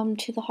podcast. And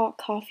To the hot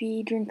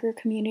coffee drinker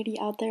community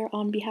out there,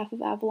 on behalf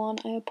of Avalon,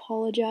 I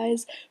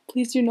apologize.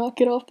 Please do not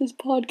get off this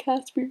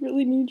podcast. We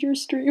really need your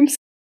streams.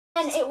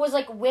 it was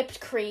like whipped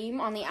cream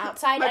on the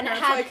outside, My and it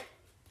parents had. like,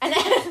 And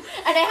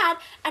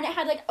it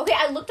had like, okay,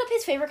 I looked up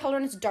his favorite color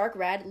and it's dark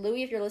red.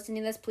 Louis, if you're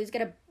listening to this, please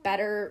get a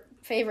better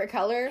favorite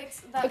color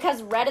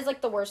because red is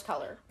like the worst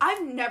color.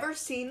 I've never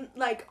seen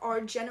like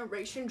our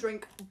generation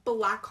drink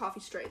black coffee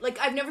straight. Like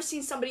I've never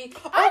seen somebody.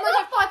 Oh my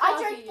god, black I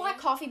coffee. drank black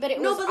coffee, but it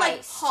No, was but like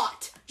iced.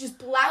 hot, just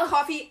black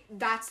coffee.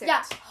 That's it.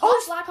 Yeah, hot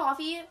black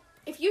coffee.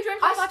 If you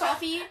drink hot black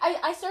coffee,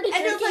 I started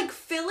And drinking. then like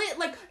fill it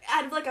like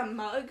out of like a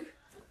mug.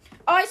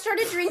 Oh, I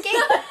started drinking.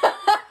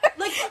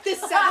 Like the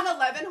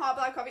 7-Eleven hot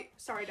black coffee.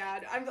 Sorry,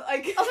 Dad. I'm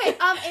like. okay.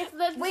 If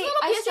the Wait, little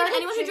I PSA, started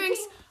anyone who drinking-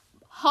 drinks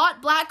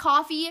hot black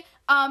coffee,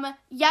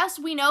 yes,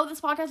 we know this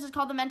podcast is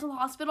called the Mental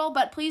Hospital,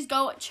 but please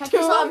go check To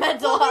yourself a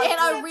mental in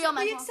hospital. a real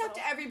mental We accept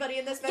hospital. everybody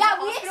in this mental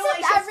Yeah, we hospital. accept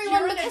It's just everyone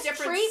you're in a because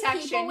different treat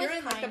section. people You're with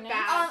in like the kindness.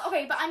 back.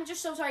 Okay, but I'm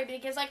just so sorry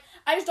because like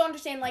I just don't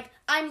understand. Like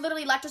I'm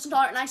literally lactose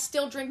intolerant and I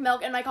still drink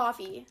milk in my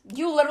coffee.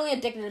 You literally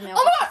addicted to milk.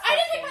 Oh my god, I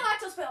didn't take my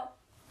lactose pill.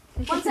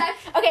 One sec.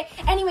 Okay,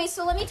 anyway,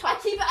 so let me I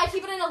talk. keep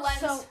it in a lens.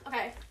 So-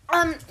 okay.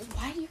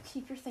 Why do you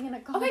keep your thing in a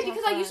contact Okay,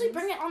 because I usually lens?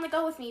 bring it on the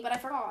go with me, but I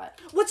forgot.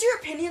 What's your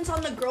opinions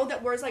on the girl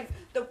that wears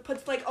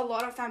puts a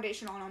lot of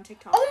foundation on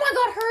TikTok? Oh my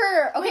god,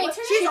 her! Okay, Wait, what's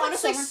her She's name?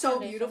 honestly much so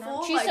foundation beautiful.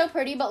 on. She's so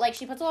pretty, but like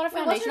she puts a lot of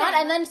Wait, what's foundation her on,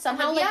 name? and then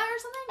somehow Olivia like or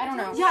something? I don't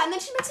know. Yeah, and then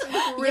she makes it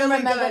look you really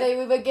remember good. that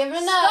we were giving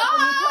up,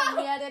 and you told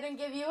me I didn't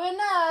give you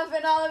enough,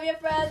 and all of your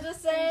friends were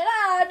saying,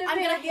 "Ah,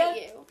 I'm gonna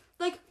hit you.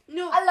 Like,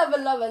 no. I love it,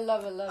 love it,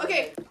 love it, love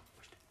Okay, it.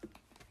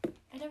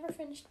 I never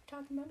finished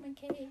talking about my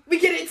cake. we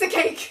get it. It's a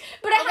cake.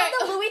 But it Okay. had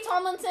the Louis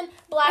Tomlinson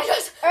black. I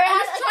just or it tried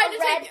had to a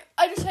red. take.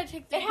 I just tried to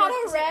take. It had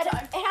a red.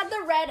 It had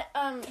the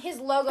red. His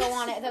logo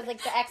on it. That's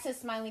like the X's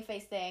smiley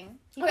face thing.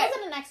 He Okay. calls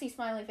it an Xy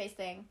smiley face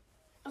thing.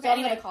 Okay, So I'm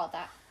anyway. gonna call it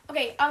that.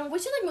 Okay, we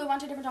should move on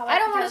to a different topic. I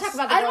don't wanna because talk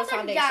about the I don't girl's think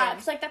foundation. that,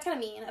 'cause, like that's kind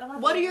of mean. I don't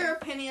want. What are your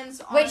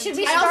opinions on Wait, should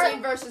we Taylor start-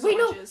 Swift versus Wait,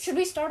 no. oranges? Should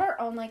we start our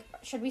own? Like,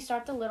 should we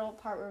start the little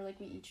part where like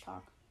we each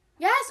talk?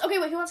 Yes. Okay.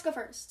 Wait. Who wants to go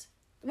first?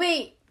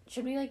 Wait,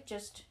 should we like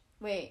just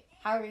wait?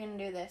 How are we gonna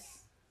do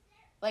this?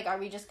 Like, are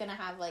we just gonna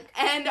have like?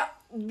 And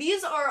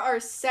these are our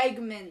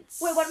segments.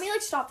 Wait. Why don't we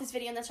like stop this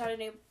video and then start a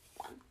new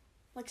one?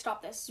 Like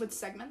stop this. With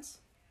segments?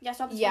 Yeah.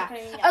 Stop this. Yeah.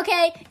 Video. Yeah.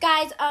 Okay,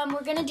 guys.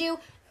 We're gonna do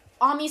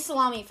Ami's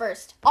salami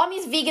first.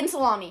 Ami's vegan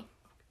salami.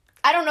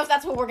 I don't know if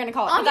that's what we're gonna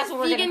call it. But that's what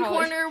we're vegan gonna call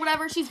corner,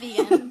 whatever. She's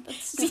vegan.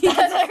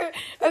 it.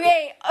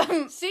 Okay.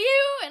 See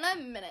you in a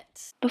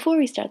minute. Before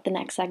we start the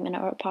next segment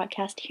of our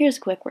podcast, here's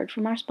a quick word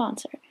from our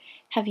sponsor.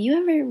 Have you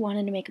ever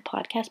wanted to make a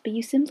podcast but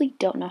you simply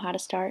don't know how to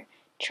start?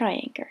 Try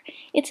Anchor.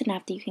 It's an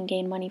app that you can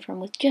gain money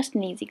from with just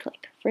an easy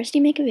click. First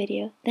you make a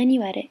video, then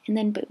you edit, and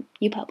then boom,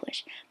 you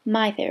publish.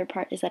 My favorite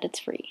part is that it's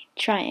free.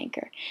 Try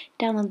Anchor.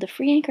 Download the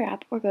free Anchor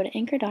app or go to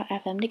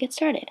anchor.fm to get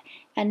started.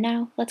 And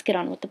now, let's get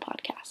on with the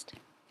podcast.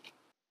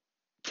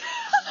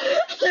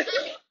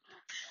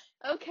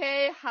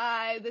 Okay,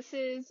 hi, this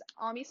is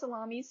Ami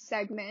Salami's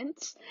segment,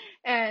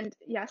 and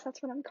yes,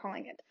 that's what I'm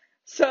calling it.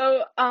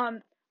 So,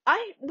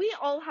 we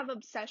all have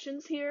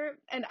obsessions here,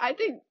 and I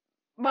think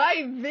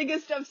my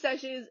biggest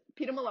obsession is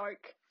Peter Malark.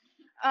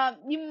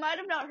 You might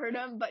have not heard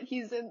him, but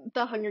he's in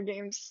the Hunger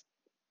Games.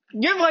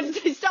 You're one,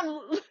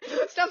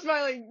 stop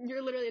smiling,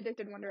 you're literally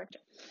addicted to One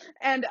Direction.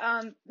 And,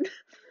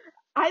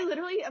 I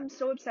literally am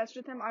so obsessed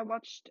with him. I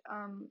watched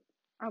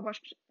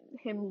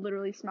him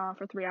literally smile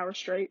for 3 hours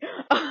straight.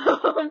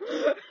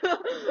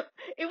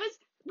 It was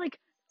like,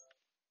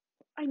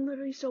 I'm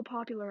literally so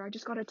popular. I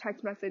just got a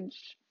text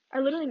message. I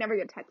literally never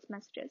get text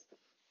messages.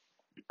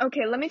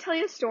 Okay, let me tell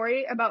you a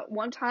story about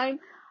one time.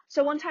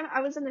 So one time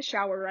I was in the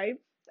shower, right?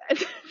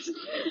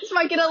 This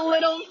might get a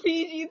little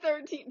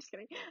PG-13. Just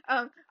kidding.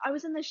 I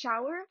was in the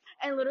shower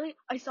and literally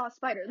I saw a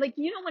spider. Like,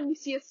 you know when you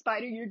see a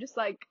spider, you're just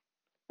like,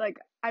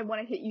 I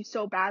want to hit you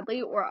so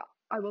badly or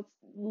I will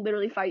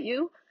literally fight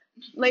you.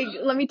 Like,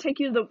 let me take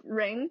you to the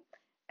ring.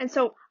 And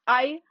so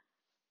I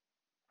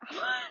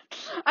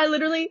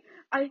literally,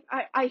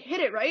 I hit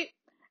it, right?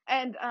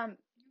 And,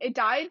 it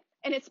died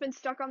and it's been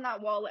stuck on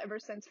that wall ever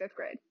since 5th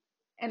grade.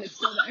 And it's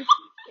still there.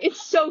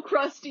 It's so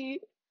crusty.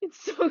 It's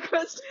so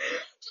crusty.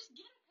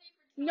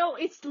 No,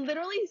 it's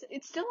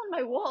still on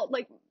my wall.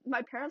 Like,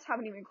 my parents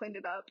haven't even cleaned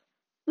it up.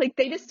 Like,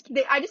 I just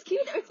keep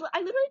it, I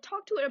literally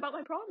talk to it about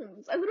my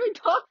problems. I literally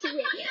talk to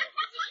it.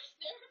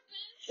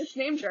 It's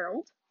named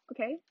Gerald,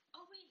 okay?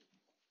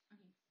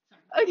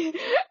 Okay.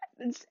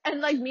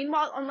 And like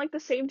meanwhile, on like the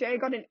same day, I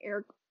got an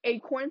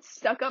acorn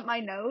stuck up my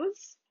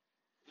nose,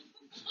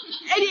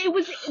 and it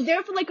was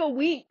there for like a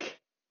week.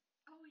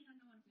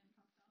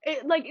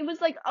 It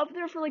was like up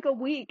there for like a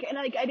week, and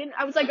like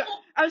I was like,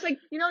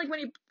 you know, like when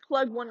you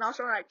plug one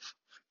nostril, like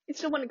it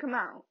still wouldn't come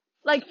out.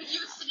 Like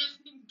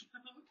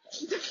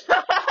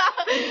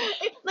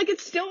it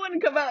still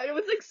wouldn't come out. It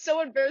was like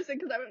so embarrassing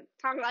because I was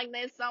talking like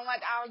this so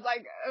much. I was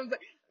like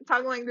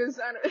talking like this,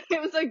 and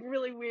it was like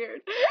really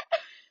weird.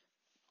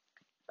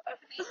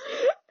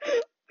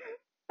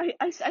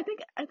 I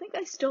think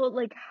I still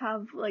like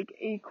have like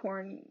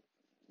acorn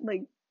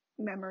like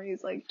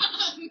memories like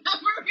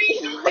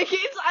memories like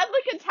I'm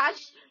like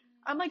attached.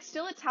 I'm like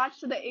still attached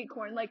to the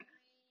acorn like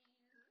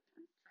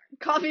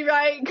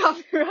copyright.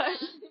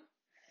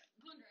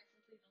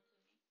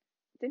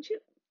 Did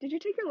you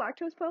take your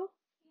lactose pill?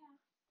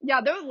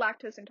 Yeah, they're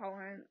lactose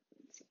intolerant.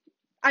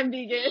 I'm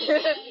vegan.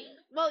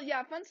 Well,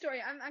 yeah, fun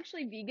story. I'm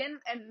actually vegan,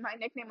 and my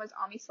nickname was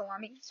Ami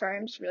Salami. Sorry,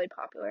 I'm just really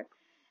popular.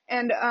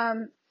 And,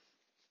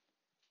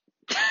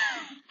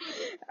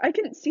 I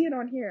can see it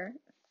on here.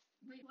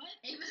 Wait, what?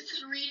 Ava's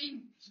just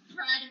reading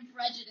Pride and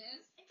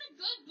Prejudice. It's a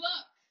good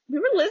book. We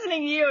were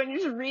listening to you, and you're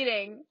just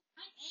reading.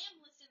 I am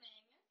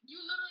listening. You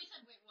literally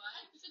said, wait, what?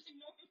 I was just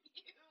ignoring you.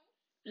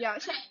 Yeah,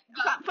 Okay,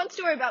 fun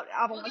story about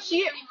Avalon. Well,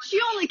 She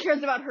only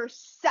cares about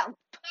herself.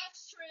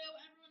 That's true.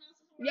 Everyone else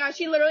is Yeah,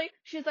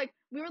 she's like,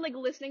 we were like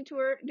listening to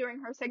her during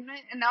her segment,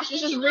 and now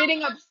she's just Food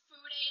reading a, ASMR.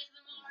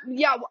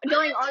 yeah,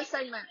 during our Food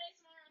segment.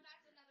 ASMR, and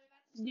that's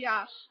another.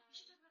 Yeah. We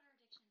should talk about our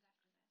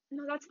addictions after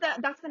No, that's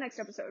the next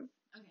episode.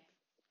 this. Okay.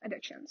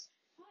 Addictions.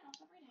 Fine, I'll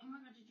stop reading. Oh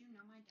my god, did you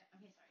know my dad?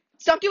 Okay, sorry.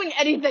 Stop doing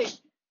anything.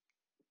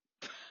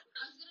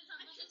 I was gonna talk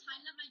about the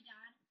time that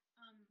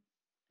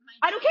my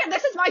I don't care.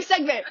 This is my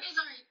segment. Okay,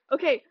 sorry.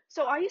 Okay,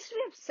 so I used to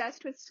be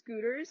obsessed with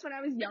scooters when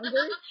I was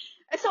younger.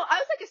 And so I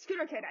was like a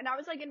scooter kid, and I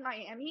was like in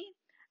Miami,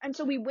 and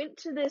so we went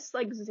to this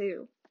like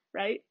zoo,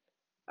 right?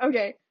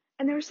 Okay,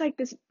 and there was like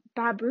this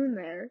baboon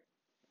there,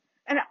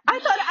 and I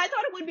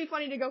thought it would be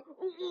funny to go,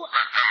 ooh, ooh,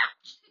 ah, ah.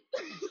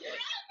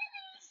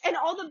 And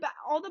all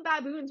the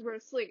baboons were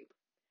asleep,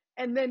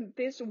 and then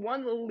this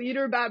one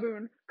leader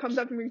baboon comes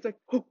up to me, he's like,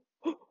 oh,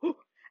 oh, oh,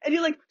 and he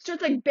like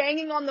starts like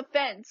banging on the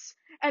fence,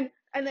 and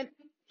then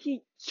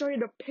he started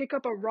to pick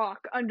up a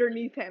rock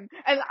underneath him,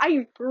 and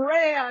I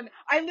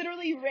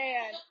literally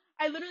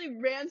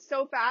ran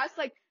so fast,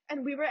 like,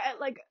 and we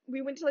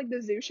went to like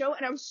the zoo show,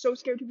 and I was so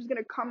scared he was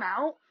gonna come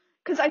out,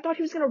 cause I thought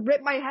he was gonna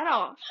rip my head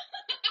off.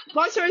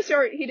 Long story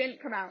short, he didn't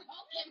come out.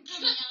 All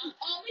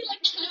we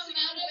like to know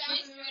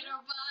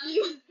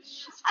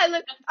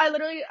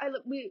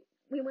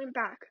We went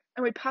back,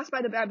 and we passed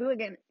by the baboon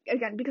again,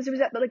 because it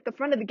was at the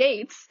front of the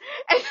gates,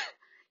 and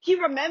he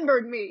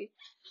remembered me.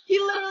 He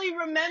literally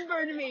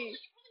remembered me.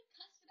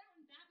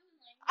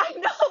 I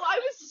know, I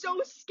was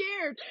so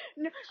scared.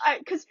 No,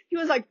 cause he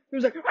was like, he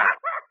was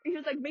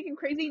like making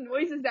crazy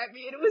noises at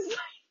me, and it was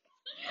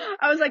like,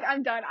 I was like,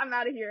 I'm done, I'm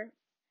out of here.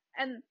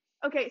 And,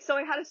 okay, so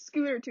I had a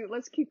scooter too,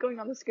 let's keep going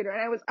on the scooter,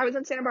 and I was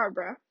in Santa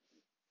Barbara,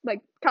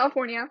 like,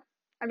 California,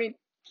 I mean,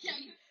 Yeah,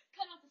 you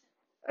cut off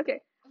the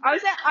okay,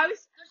 There's a lot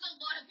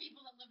of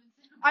people that live in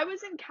San I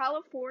was in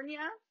California,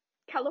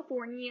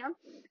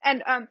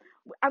 and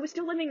I was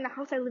still living in the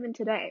house I live in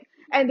today,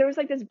 and there was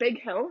like this big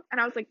hill, and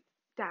I was like,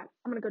 Dad,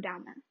 I'm gonna go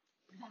down there.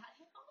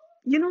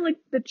 You know, like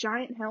the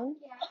giant hill?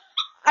 Yeah.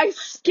 I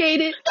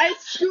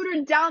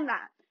scooted down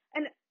that,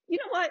 and you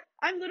know what?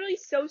 I'm literally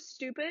so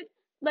stupid.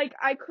 Like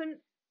I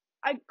couldn't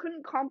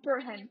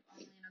comprehend.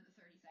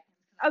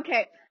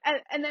 Okay,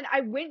 and then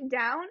I went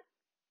down,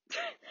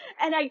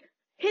 and I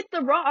hit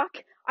the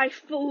rock. I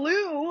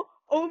flew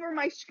over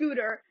my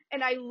scooter,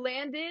 and I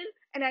landed,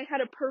 and I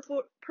had a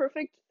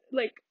perfect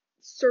like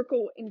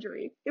circle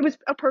injury. It was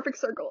a perfect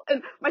circle,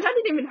 and my dad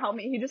didn't even help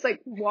me. He just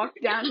like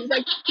walked down. He's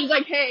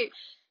like, hey.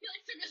 You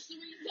like took a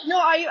sweet time. No,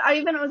 I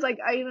even was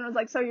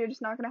like, so you're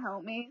just not gonna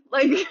help me,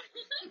 like.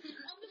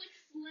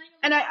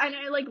 And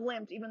I like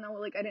limped, even though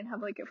like I didn't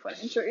have like a foot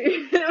injury.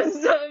 It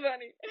was so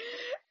funny.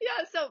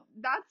 Yeah, so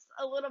that's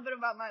a little bit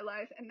about my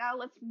life, and now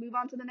let's move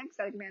on to the next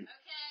segment.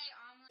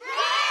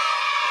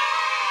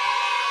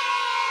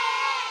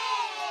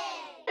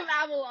 I'm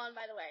Avalon,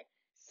 by the way.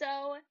 So,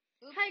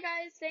 hi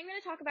guys. Today I'm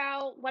going to talk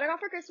about what I got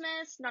for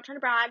Christmas. Not trying to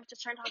brag,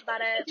 just trying to talk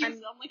about it.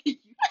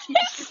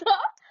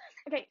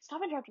 Okay,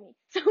 stop interrupting me.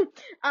 So,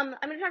 I'm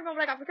going to talk about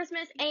what I got for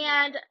Christmas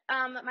and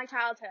my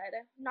childhood,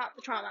 not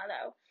the trauma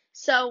though.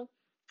 So,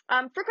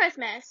 for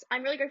Christmas,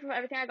 I'm really grateful for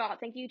everything I got.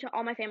 Thank you to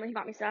all my family who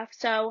got me stuff.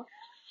 So,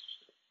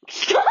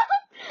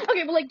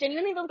 okay, but like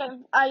genuinely,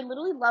 I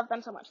literally love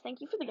them so much.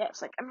 Thank you for the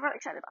gifts. Like, I'm very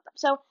excited about them.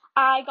 So,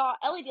 I got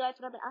LED lights,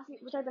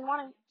 which I've been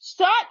wanting.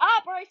 Shut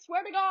up, or I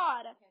swear to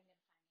God.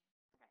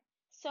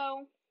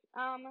 So,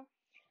 I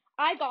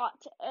got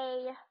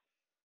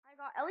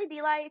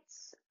LED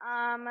lights.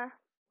 Oh God,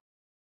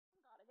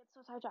 I get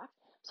so sidetracked.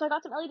 So I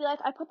got some LED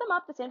lights. I put them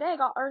up the same day I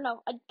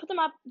put them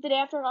up the day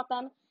after I got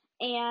them,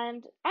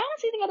 and I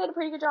honestly think I did a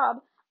pretty good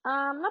job.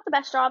 Not the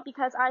best job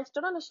because I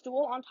stood on a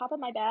stool on top of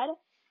my bed,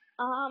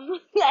 and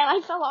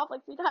I fell off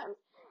like 3 times.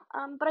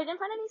 But I didn't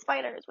find any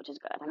spiders, which is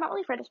good. I'm not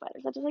really afraid of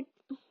spiders. I just like,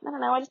 I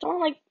don't know. I just don't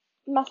want to like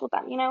mess with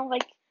them, you know?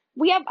 Like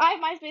I have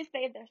my space,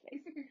 they have their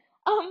space.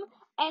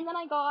 And then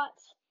I got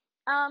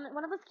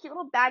one of those cute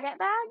little baguette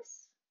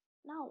bags.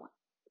 No.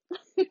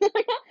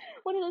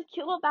 One of those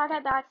cute little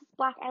baguette bags. It's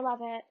black. I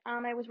love it.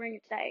 I was wearing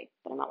it today,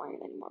 but I'm not wearing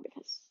it anymore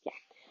because, yeah.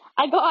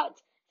 I got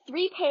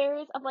 3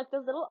 pairs of, like,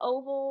 those little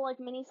oval, like,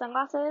 mini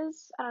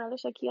sunglasses. I don't know. They're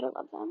so cute. I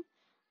love them.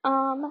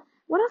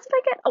 What else did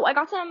I get? Oh, I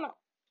got some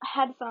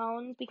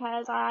headphones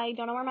because I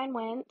don't know where mine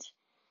went.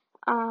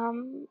 I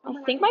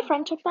think my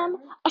friend took them.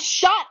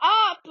 Shut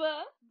up!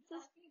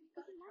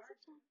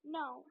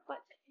 No,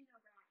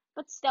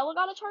 but Stella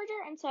got a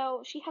charger, and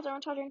so she has her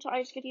own charger, and so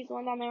I just get to use the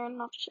one down there and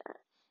not to share it.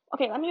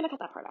 Okay, I'm gonna cut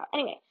that part out.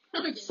 Anyway,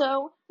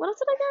 so what else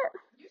did I get?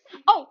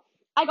 Oh,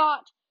 I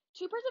got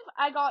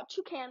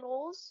 2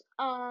 candles.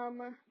 What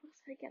else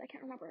did I get? I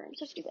can't remember. I'm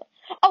so stupid.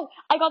 Oh,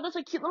 I got those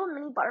like cute little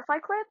mini butterfly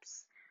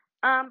clips.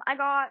 I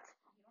got.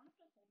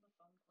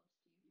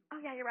 Oh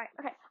yeah, you're right.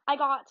 Okay, I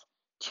got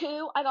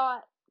 2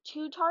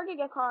 Target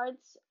gift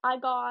cards. I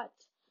got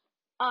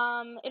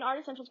an Art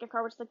Essentials gift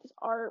card, which is like this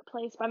art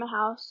place by my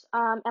house.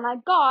 And I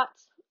got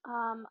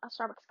a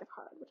Starbucks gift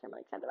card, which I'm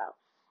really excited about.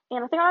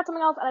 And I think I got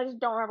something else, and I just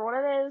don't remember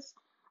what it is.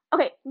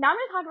 Okay, now I'm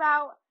gonna talk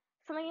about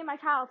something in my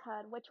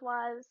childhood, which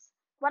was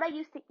what I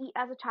used to eat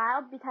as a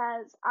child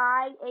because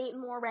I ate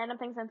more random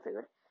things than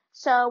food.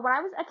 So when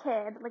I was a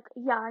kid, like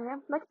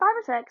young, like 5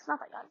 or 6, not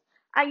that young,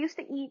 I used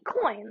to eat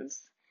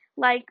coins,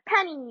 like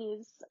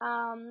pennies,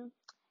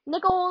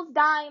 nickels,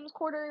 dimes,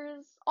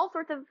 quarters, all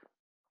sorts of coins,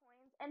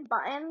 and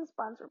buttons.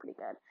 Buttons were pretty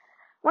good.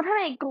 One time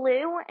I ate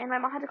glue, and my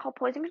mom had to call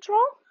poison control.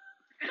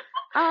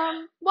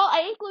 Well,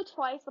 I ate glue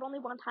twice, but only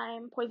one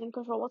time poison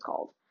control was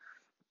called.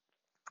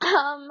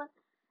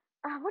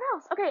 What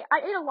else? Okay,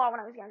 I ate a lot when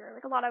I was younger,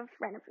 like a lot of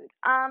random food.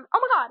 Oh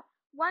my god,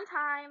 one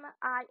time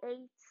I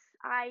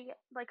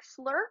like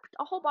slurped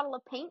a whole bottle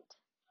of paint.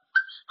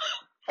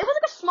 It was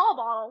like a small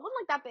bottle, it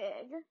wasn't like that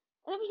big,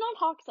 and it was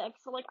non-toxic,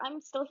 so like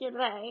I'm still here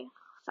today,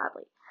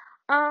 sadly.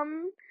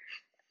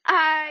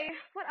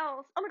 What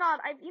else? Oh my god,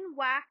 I've eaten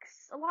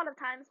wax a lot of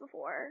times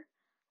before.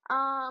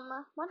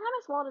 One time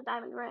I swallowed a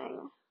diamond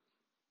ring.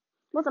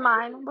 Wasn't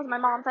mine. Wasn't my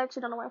mom's. I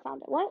actually don't know where I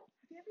found it. What?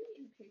 Have you ever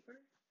eaten paper?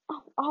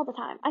 Oh, all the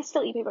time. I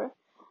still eat paper.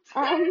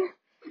 Oh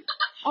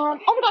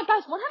my god,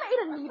 guys, one time I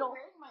ate a needle.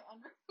 Wearing my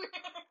underwear.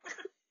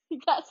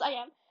 Yes, I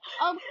am.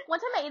 One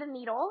time I ate a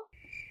needle.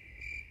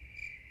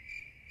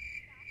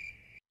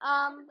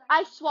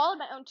 I swallowed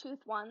my own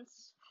tooth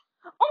once.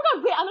 Oh my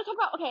god, wait, I'm gonna talk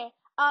about, okay,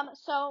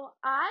 so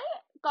I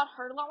got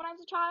hurt a lot when I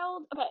was a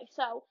child. Okay,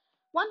 so,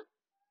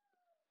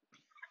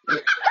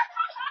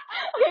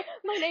 okay,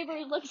 my neighbor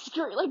is like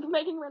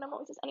making random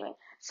noises. Anyway,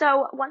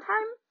 so one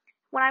time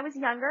when I was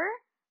younger,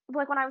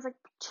 like when I was like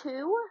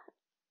 2,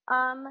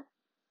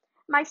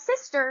 my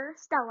sister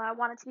Stella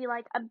wanted to be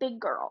like a big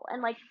girl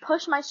and like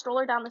push my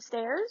stroller down the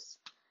stairs,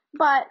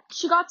 but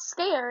she got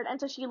scared and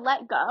so she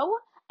let go,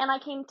 and I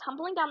came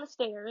tumbling down the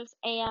stairs,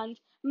 and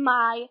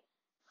my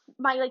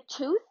like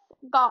tooth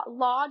got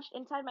lodged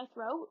inside my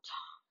throat.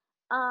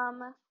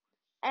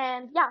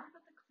 And yeah,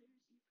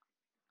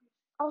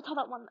 I'll tell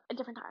that one a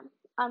different time.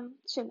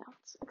 Soon now.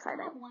 It's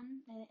exciting.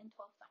 1 minute and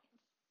 12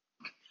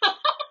 seconds.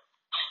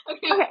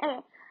 Okay,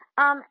 anyway.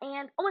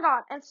 And oh my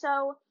god, and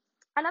so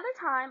another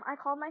time I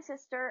called my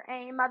sister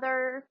a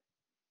mother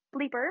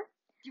bleeper.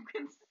 You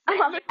can A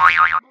mother, bleep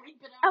it out.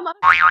 a mother,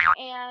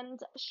 and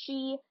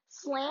she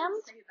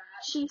slammed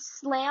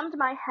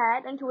my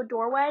head into a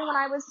doorway when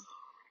I was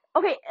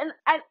okay. And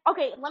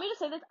okay, let me just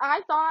say this: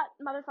 I thought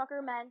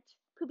motherfucker meant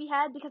poopy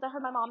head because I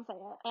heard my mom say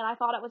it, and I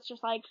thought it was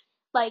just like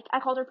I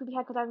called her poopy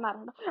head because I was mad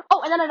at her.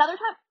 Oh, and then another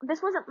time,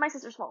 this wasn't my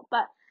sister's fault,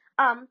 but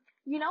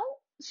you know,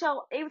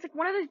 so it was like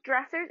one of those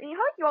dressers, and you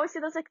know, like you always see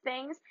those like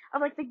things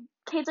of like the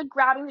kids like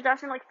grabbing the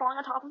dresser and like falling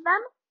on top of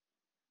them.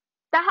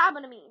 That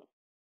happened to me.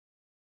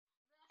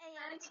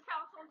 And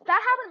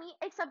that happened to me,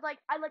 except like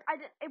I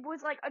did, it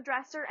was like a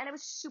dresser and it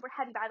was super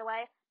heavy, by the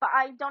way, but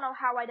I don't know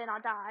how I did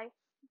not die.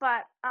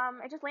 But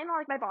it just landed on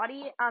like my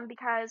body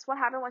because what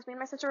happened was me and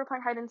my sister were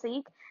playing hide and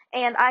seek,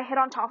 and I hit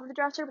on top of the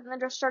dresser, but then the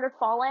dresser started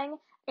falling,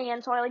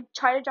 and so I like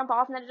tried to jump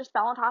off, and then it just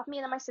fell on top of me,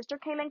 and then my sister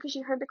came in because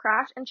she heard the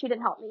crash and she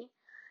didn't help me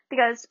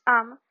because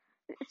I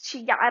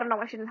don't know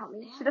why she didn't help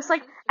me. She just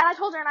like, and I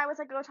told her, and I was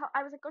like go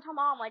tell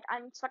mom, like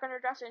I'm stuck under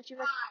a dresser, and she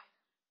was like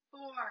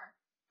 5, 4.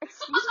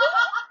 excuse me.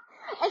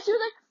 And she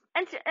was like,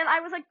 and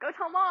I was like, go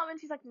tell mom, and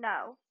she's like,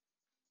 no.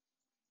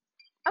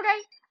 Okay,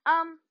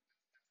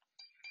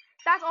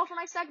 that's all for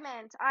my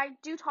segment. I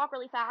do talk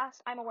really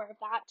fast. I'm aware of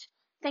that.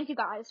 Thank you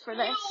guys for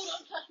this. No,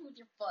 don't touch me with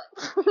your foot.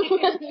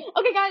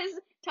 Okay, guys,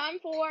 time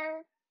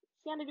for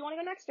Sienna. Do you want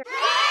to go next? Or?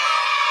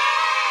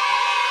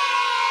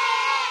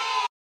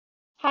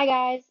 Hi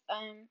guys,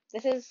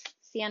 this is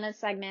Sienna's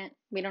segment.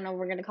 We don't know what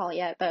we're gonna call it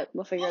yet, but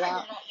we'll figure it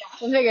out.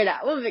 We'll figure it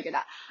out.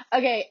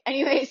 Okay,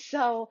 anyway,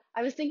 so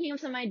I was thinking of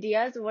some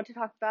ideas of what to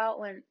talk about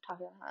when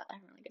talking about that. I'm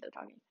really good at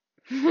talking.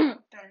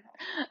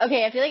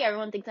 Okay, I feel like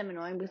everyone thinks I'm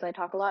annoying because I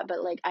talk a lot,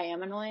 but like I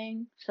am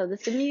annoying. So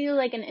this gives you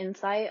like an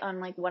insight on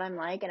like what I'm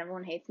like, and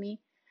everyone hates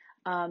me.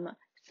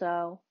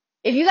 So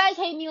if you guys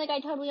hate me, like I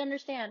totally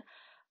understand.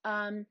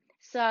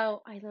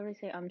 So I literally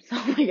say so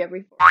like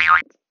every 4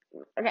 minutes.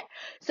 Okay,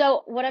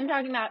 so what I'm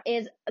talking about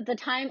is the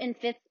time in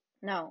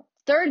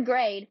 3rd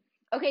grade.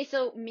 Okay,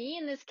 so me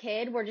and this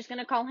kid, we're just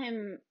gonna call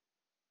him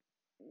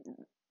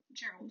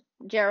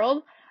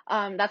Gerald.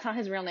 That's not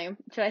his real name.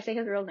 Should I say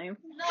his real name?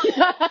 No.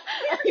 No.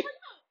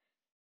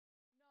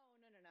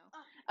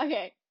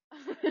 Okay.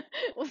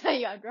 We'll say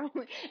you after.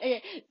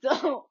 Okay,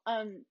 so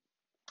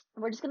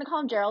we're just gonna call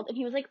him Gerald, and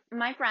he was like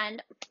my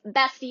friend,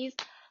 besties.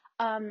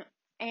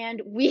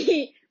 And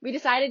we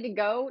decided to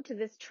go to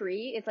this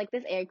tree. It's like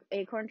this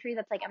acorn tree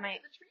that's like at my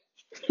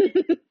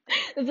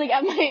it's like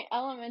at my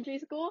elementary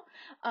school.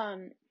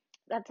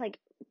 That's like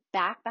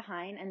back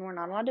behind, and we're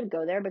not allowed to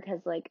go there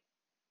because like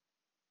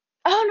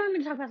oh no, I'm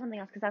gonna talk about something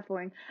else because that's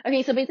boring.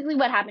 Okay, so basically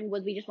what happened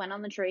was we just went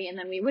on the tree, and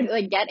then we would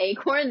like get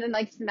acorns and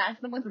like smash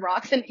them with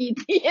rocks and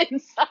eat the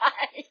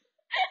inside.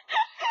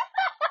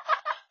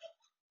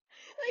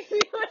 Like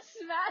we would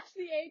smash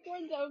the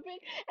acorns open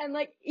and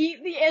like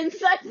eat the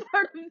inside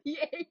part of the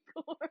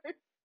acorn. I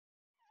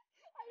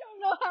don't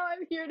know how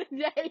I'm here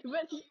today,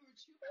 but okay,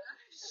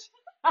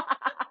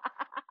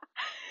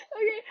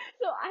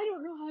 so I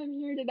don't know how I'm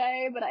here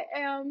today, but I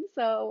am.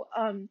 So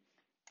I'm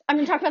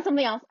gonna talk about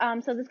something else.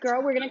 So this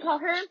girl, we're gonna call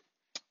her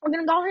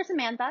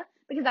Samantha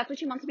because that's what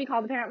she wants to be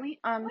called apparently.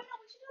 Wait, no, we should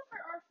do it for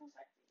our full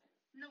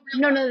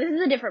segment. No, this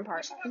is a different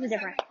part. This is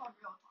different.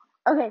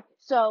 Okay,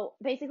 so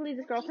basically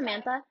this girl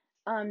Samantha,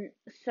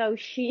 so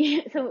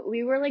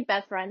we were like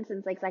best friends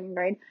since like 2nd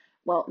grade.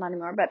 Well, not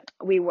anymore, but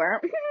we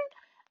were.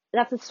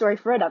 That's a story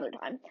for another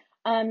time.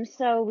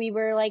 So we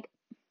were like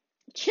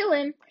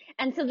chilling,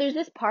 and so there's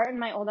this part in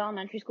my old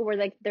elementary school where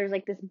like there's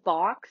like this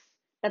box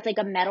that's like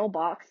a metal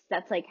box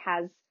that's like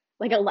has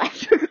like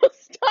electrical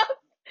stuff.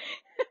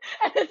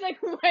 And it's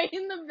like right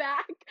in the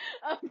back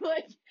of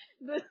like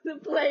the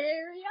play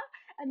area.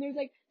 And there's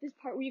like this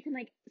part where you can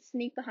like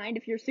sneak behind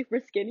if you're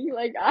super skinny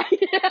like I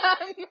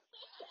am.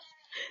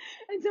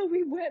 And so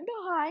we went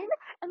behind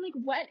and like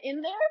went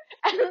in there,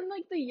 and then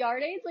like the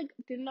yard aides like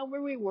didn't know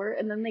where we were,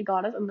 and then they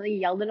got us and they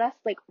yelled at us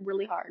like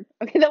really hard.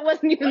 Okay, that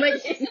wasn't even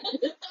like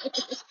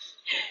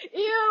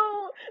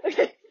ew.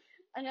 Okay,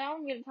 and now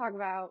I'm gonna talk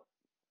about.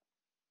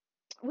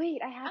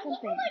 Wait, I have I love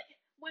something. how, like,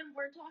 when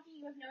we're talking,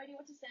 you have no idea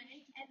what to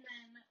say, and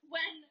then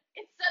when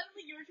it's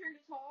suddenly your turn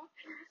to talk.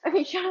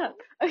 Okay, shut up.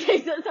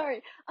 Okay, so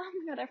sorry. Oh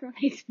my god, everyone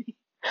hates me.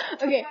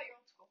 Okay. About your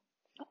old school.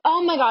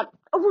 Oh my god.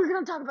 Oh, we're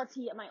gonna talk about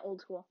tea at my old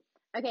school.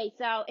 Okay,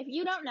 so if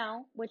you don't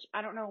know, which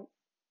I don't know,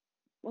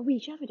 well, we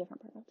should have a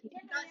different part of tea.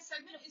 That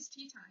segment is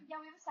tea time.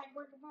 Yeah, we have a side.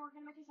 We're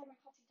gonna make a segment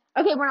called Tea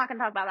Time. Okay, we're not gonna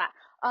talk about that.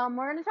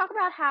 We're gonna talk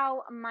about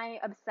how my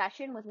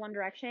obsession with One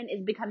Direction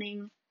is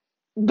becoming.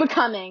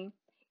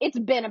 It's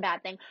been a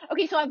bad thing.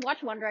 Okay, so I've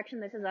watched One Direction,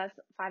 This Is Us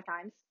 5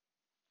 times.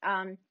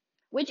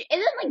 Which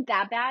isn't like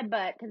that bad,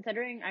 but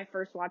considering I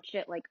first watched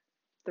it like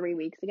 3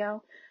 weeks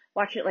ago,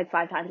 watched it like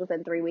 5 times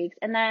within 3 weeks,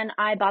 and then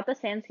I bought the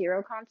San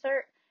Siro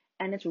concert,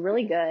 and it's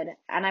really good,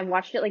 and I've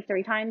watched it like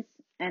 3 times,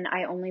 and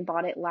I only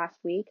bought it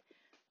last week,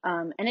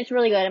 and it's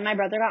really good, and my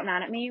brother got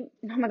mad at me.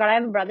 Oh my god, I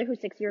have a brother who's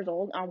 6 years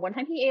old. One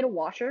time he ate a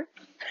washer.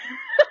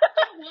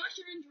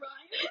 Washer and dryer.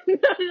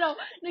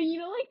 No, you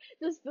know, like,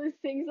 those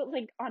things that,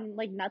 like, on,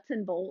 like, nuts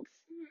and bolts,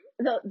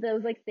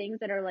 those, like, things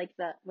that are, like,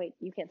 wait,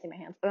 you can't see my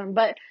hands,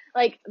 but,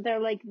 like, they're,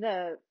 like,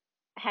 the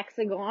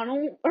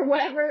hexagonal, or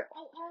whatever,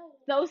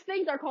 those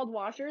things are called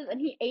washers,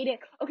 and he ate it.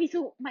 Okay,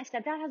 so my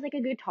stepdad has, like,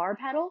 a guitar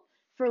pedal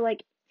for,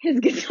 like, his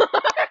guitar,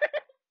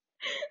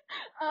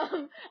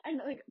 and,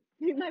 like,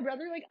 my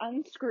brother, like,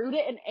 unscrewed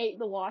it and ate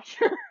the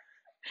washer.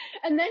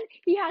 And then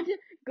he had to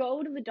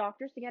go to the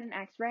doctors to get an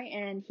x-ray,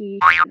 and he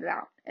shit it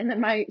out. And then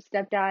my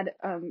stepdad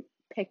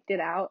picked it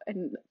out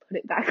and put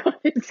it back on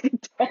his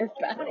guitar pedal.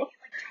 Like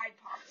Tide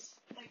Pods.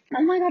 Like,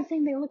 Oh my god,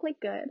 saying they look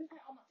like good. I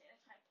almost ate a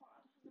Tide Pod.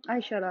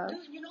 I shut up.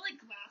 you know, like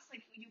glass,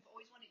 like you've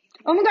always wanted to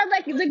eat. Oh my god,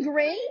 like the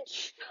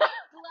Grinch?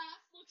 Glass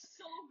looks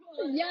so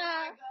good.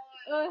 Yeah. Oh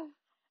my god.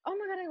 Oh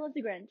my god, I love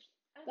the Grinch.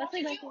 That's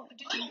Did like you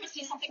almost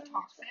see something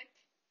toxic?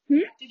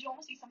 Hmm? Did you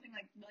almost see something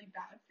like really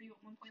bad for you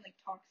at one point, like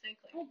toxic?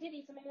 Like, I did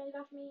eat something really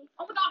bad for me.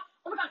 Oh my god!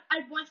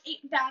 I once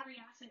ate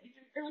battery acid,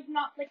 or like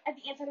not like at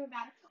the inside of a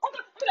battery. Oh my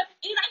god!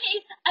 And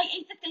I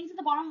ate the things at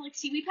the bottom, like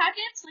seaweed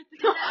packets, like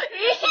the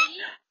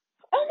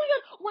Oh my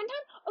god, one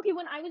time, okay,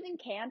 when I was in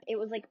camp, it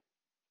was like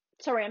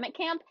ceramic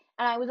camp,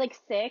 and I was like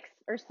 6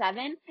 or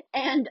 7,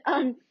 and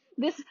I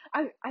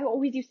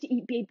always used to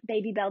eat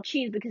Baby Bell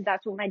cheese because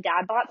that's what my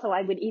dad bought, so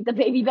I would eat the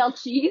Baby Bell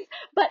cheese.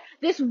 But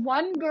this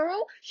one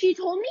girl, she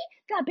told me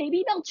that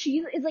Baby Bell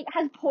cheese is like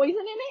has poison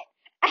in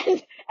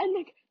it, and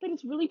like that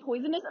it's really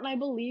poisonous, and I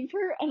believed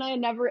her, and I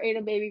never ate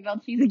a Baby Bell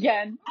cheese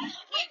again.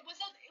 wait, was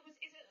that? It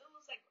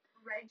was like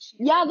red cheese.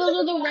 Yeah, those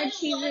are the red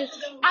cheeses.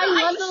 I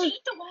love those.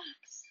 hate the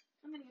wax.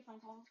 I'm gonna get a phone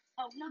call.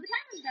 Oh no, the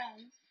time is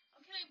done.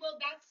 Okay, well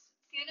that's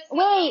Sienna's.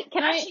 Wait,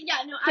 can I Actually,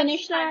 yeah, no,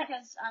 finish actually, that?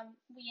 because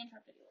we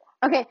interrupted you a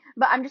lot. Okay,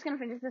 but I'm just gonna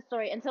finish this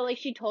story. And so, like,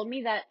 she told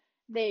me that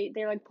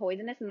they're like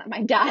poisonous and that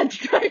my dad's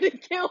trying to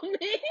kill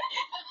me.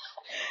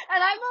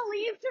 And I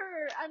believed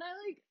her. And I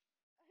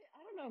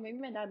don't know, maybe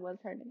my dad was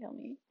trying to kill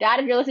me. Dad,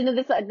 if you're listening to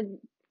this, I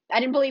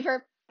didn't believe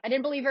her.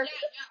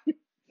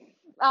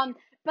 Yeah.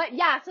 But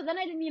yeah, so then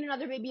I didn't eat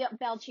another Baby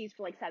Bell cheese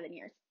for like 7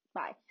 years.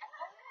 Bye.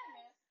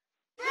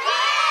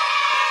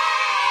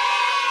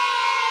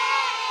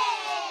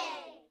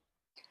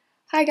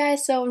 Hi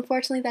guys, so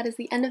unfortunately that is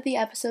the end of the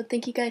episode.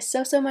 Thank you guys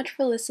so much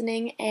for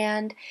listening,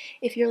 and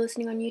if you're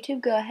listening on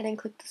YouTube, go ahead and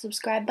click the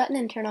subscribe button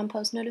and turn on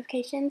post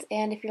notifications,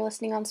 and if you're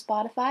listening on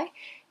Spotify,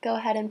 go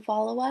ahead and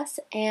follow us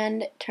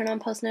and turn on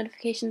post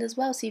notifications as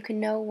well so you can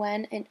know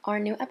when our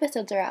new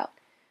episodes are out.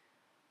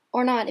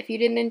 Or not if you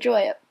didn't enjoy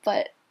it,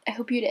 but I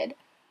hope you did.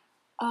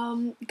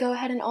 Go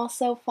ahead and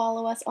also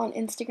follow us on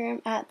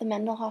Instagram at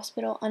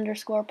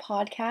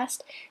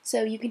 @thementalhospital_podcast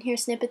so you can hear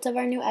snippets of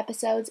our new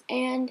episodes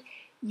and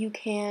you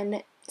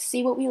can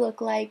see what we look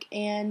like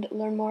and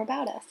learn more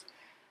about us.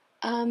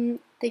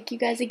 Thank you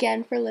guys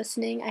again for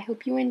listening. I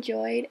hope you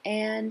enjoyed,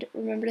 and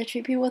remember to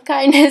treat people with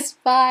kindness.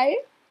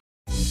 Bye!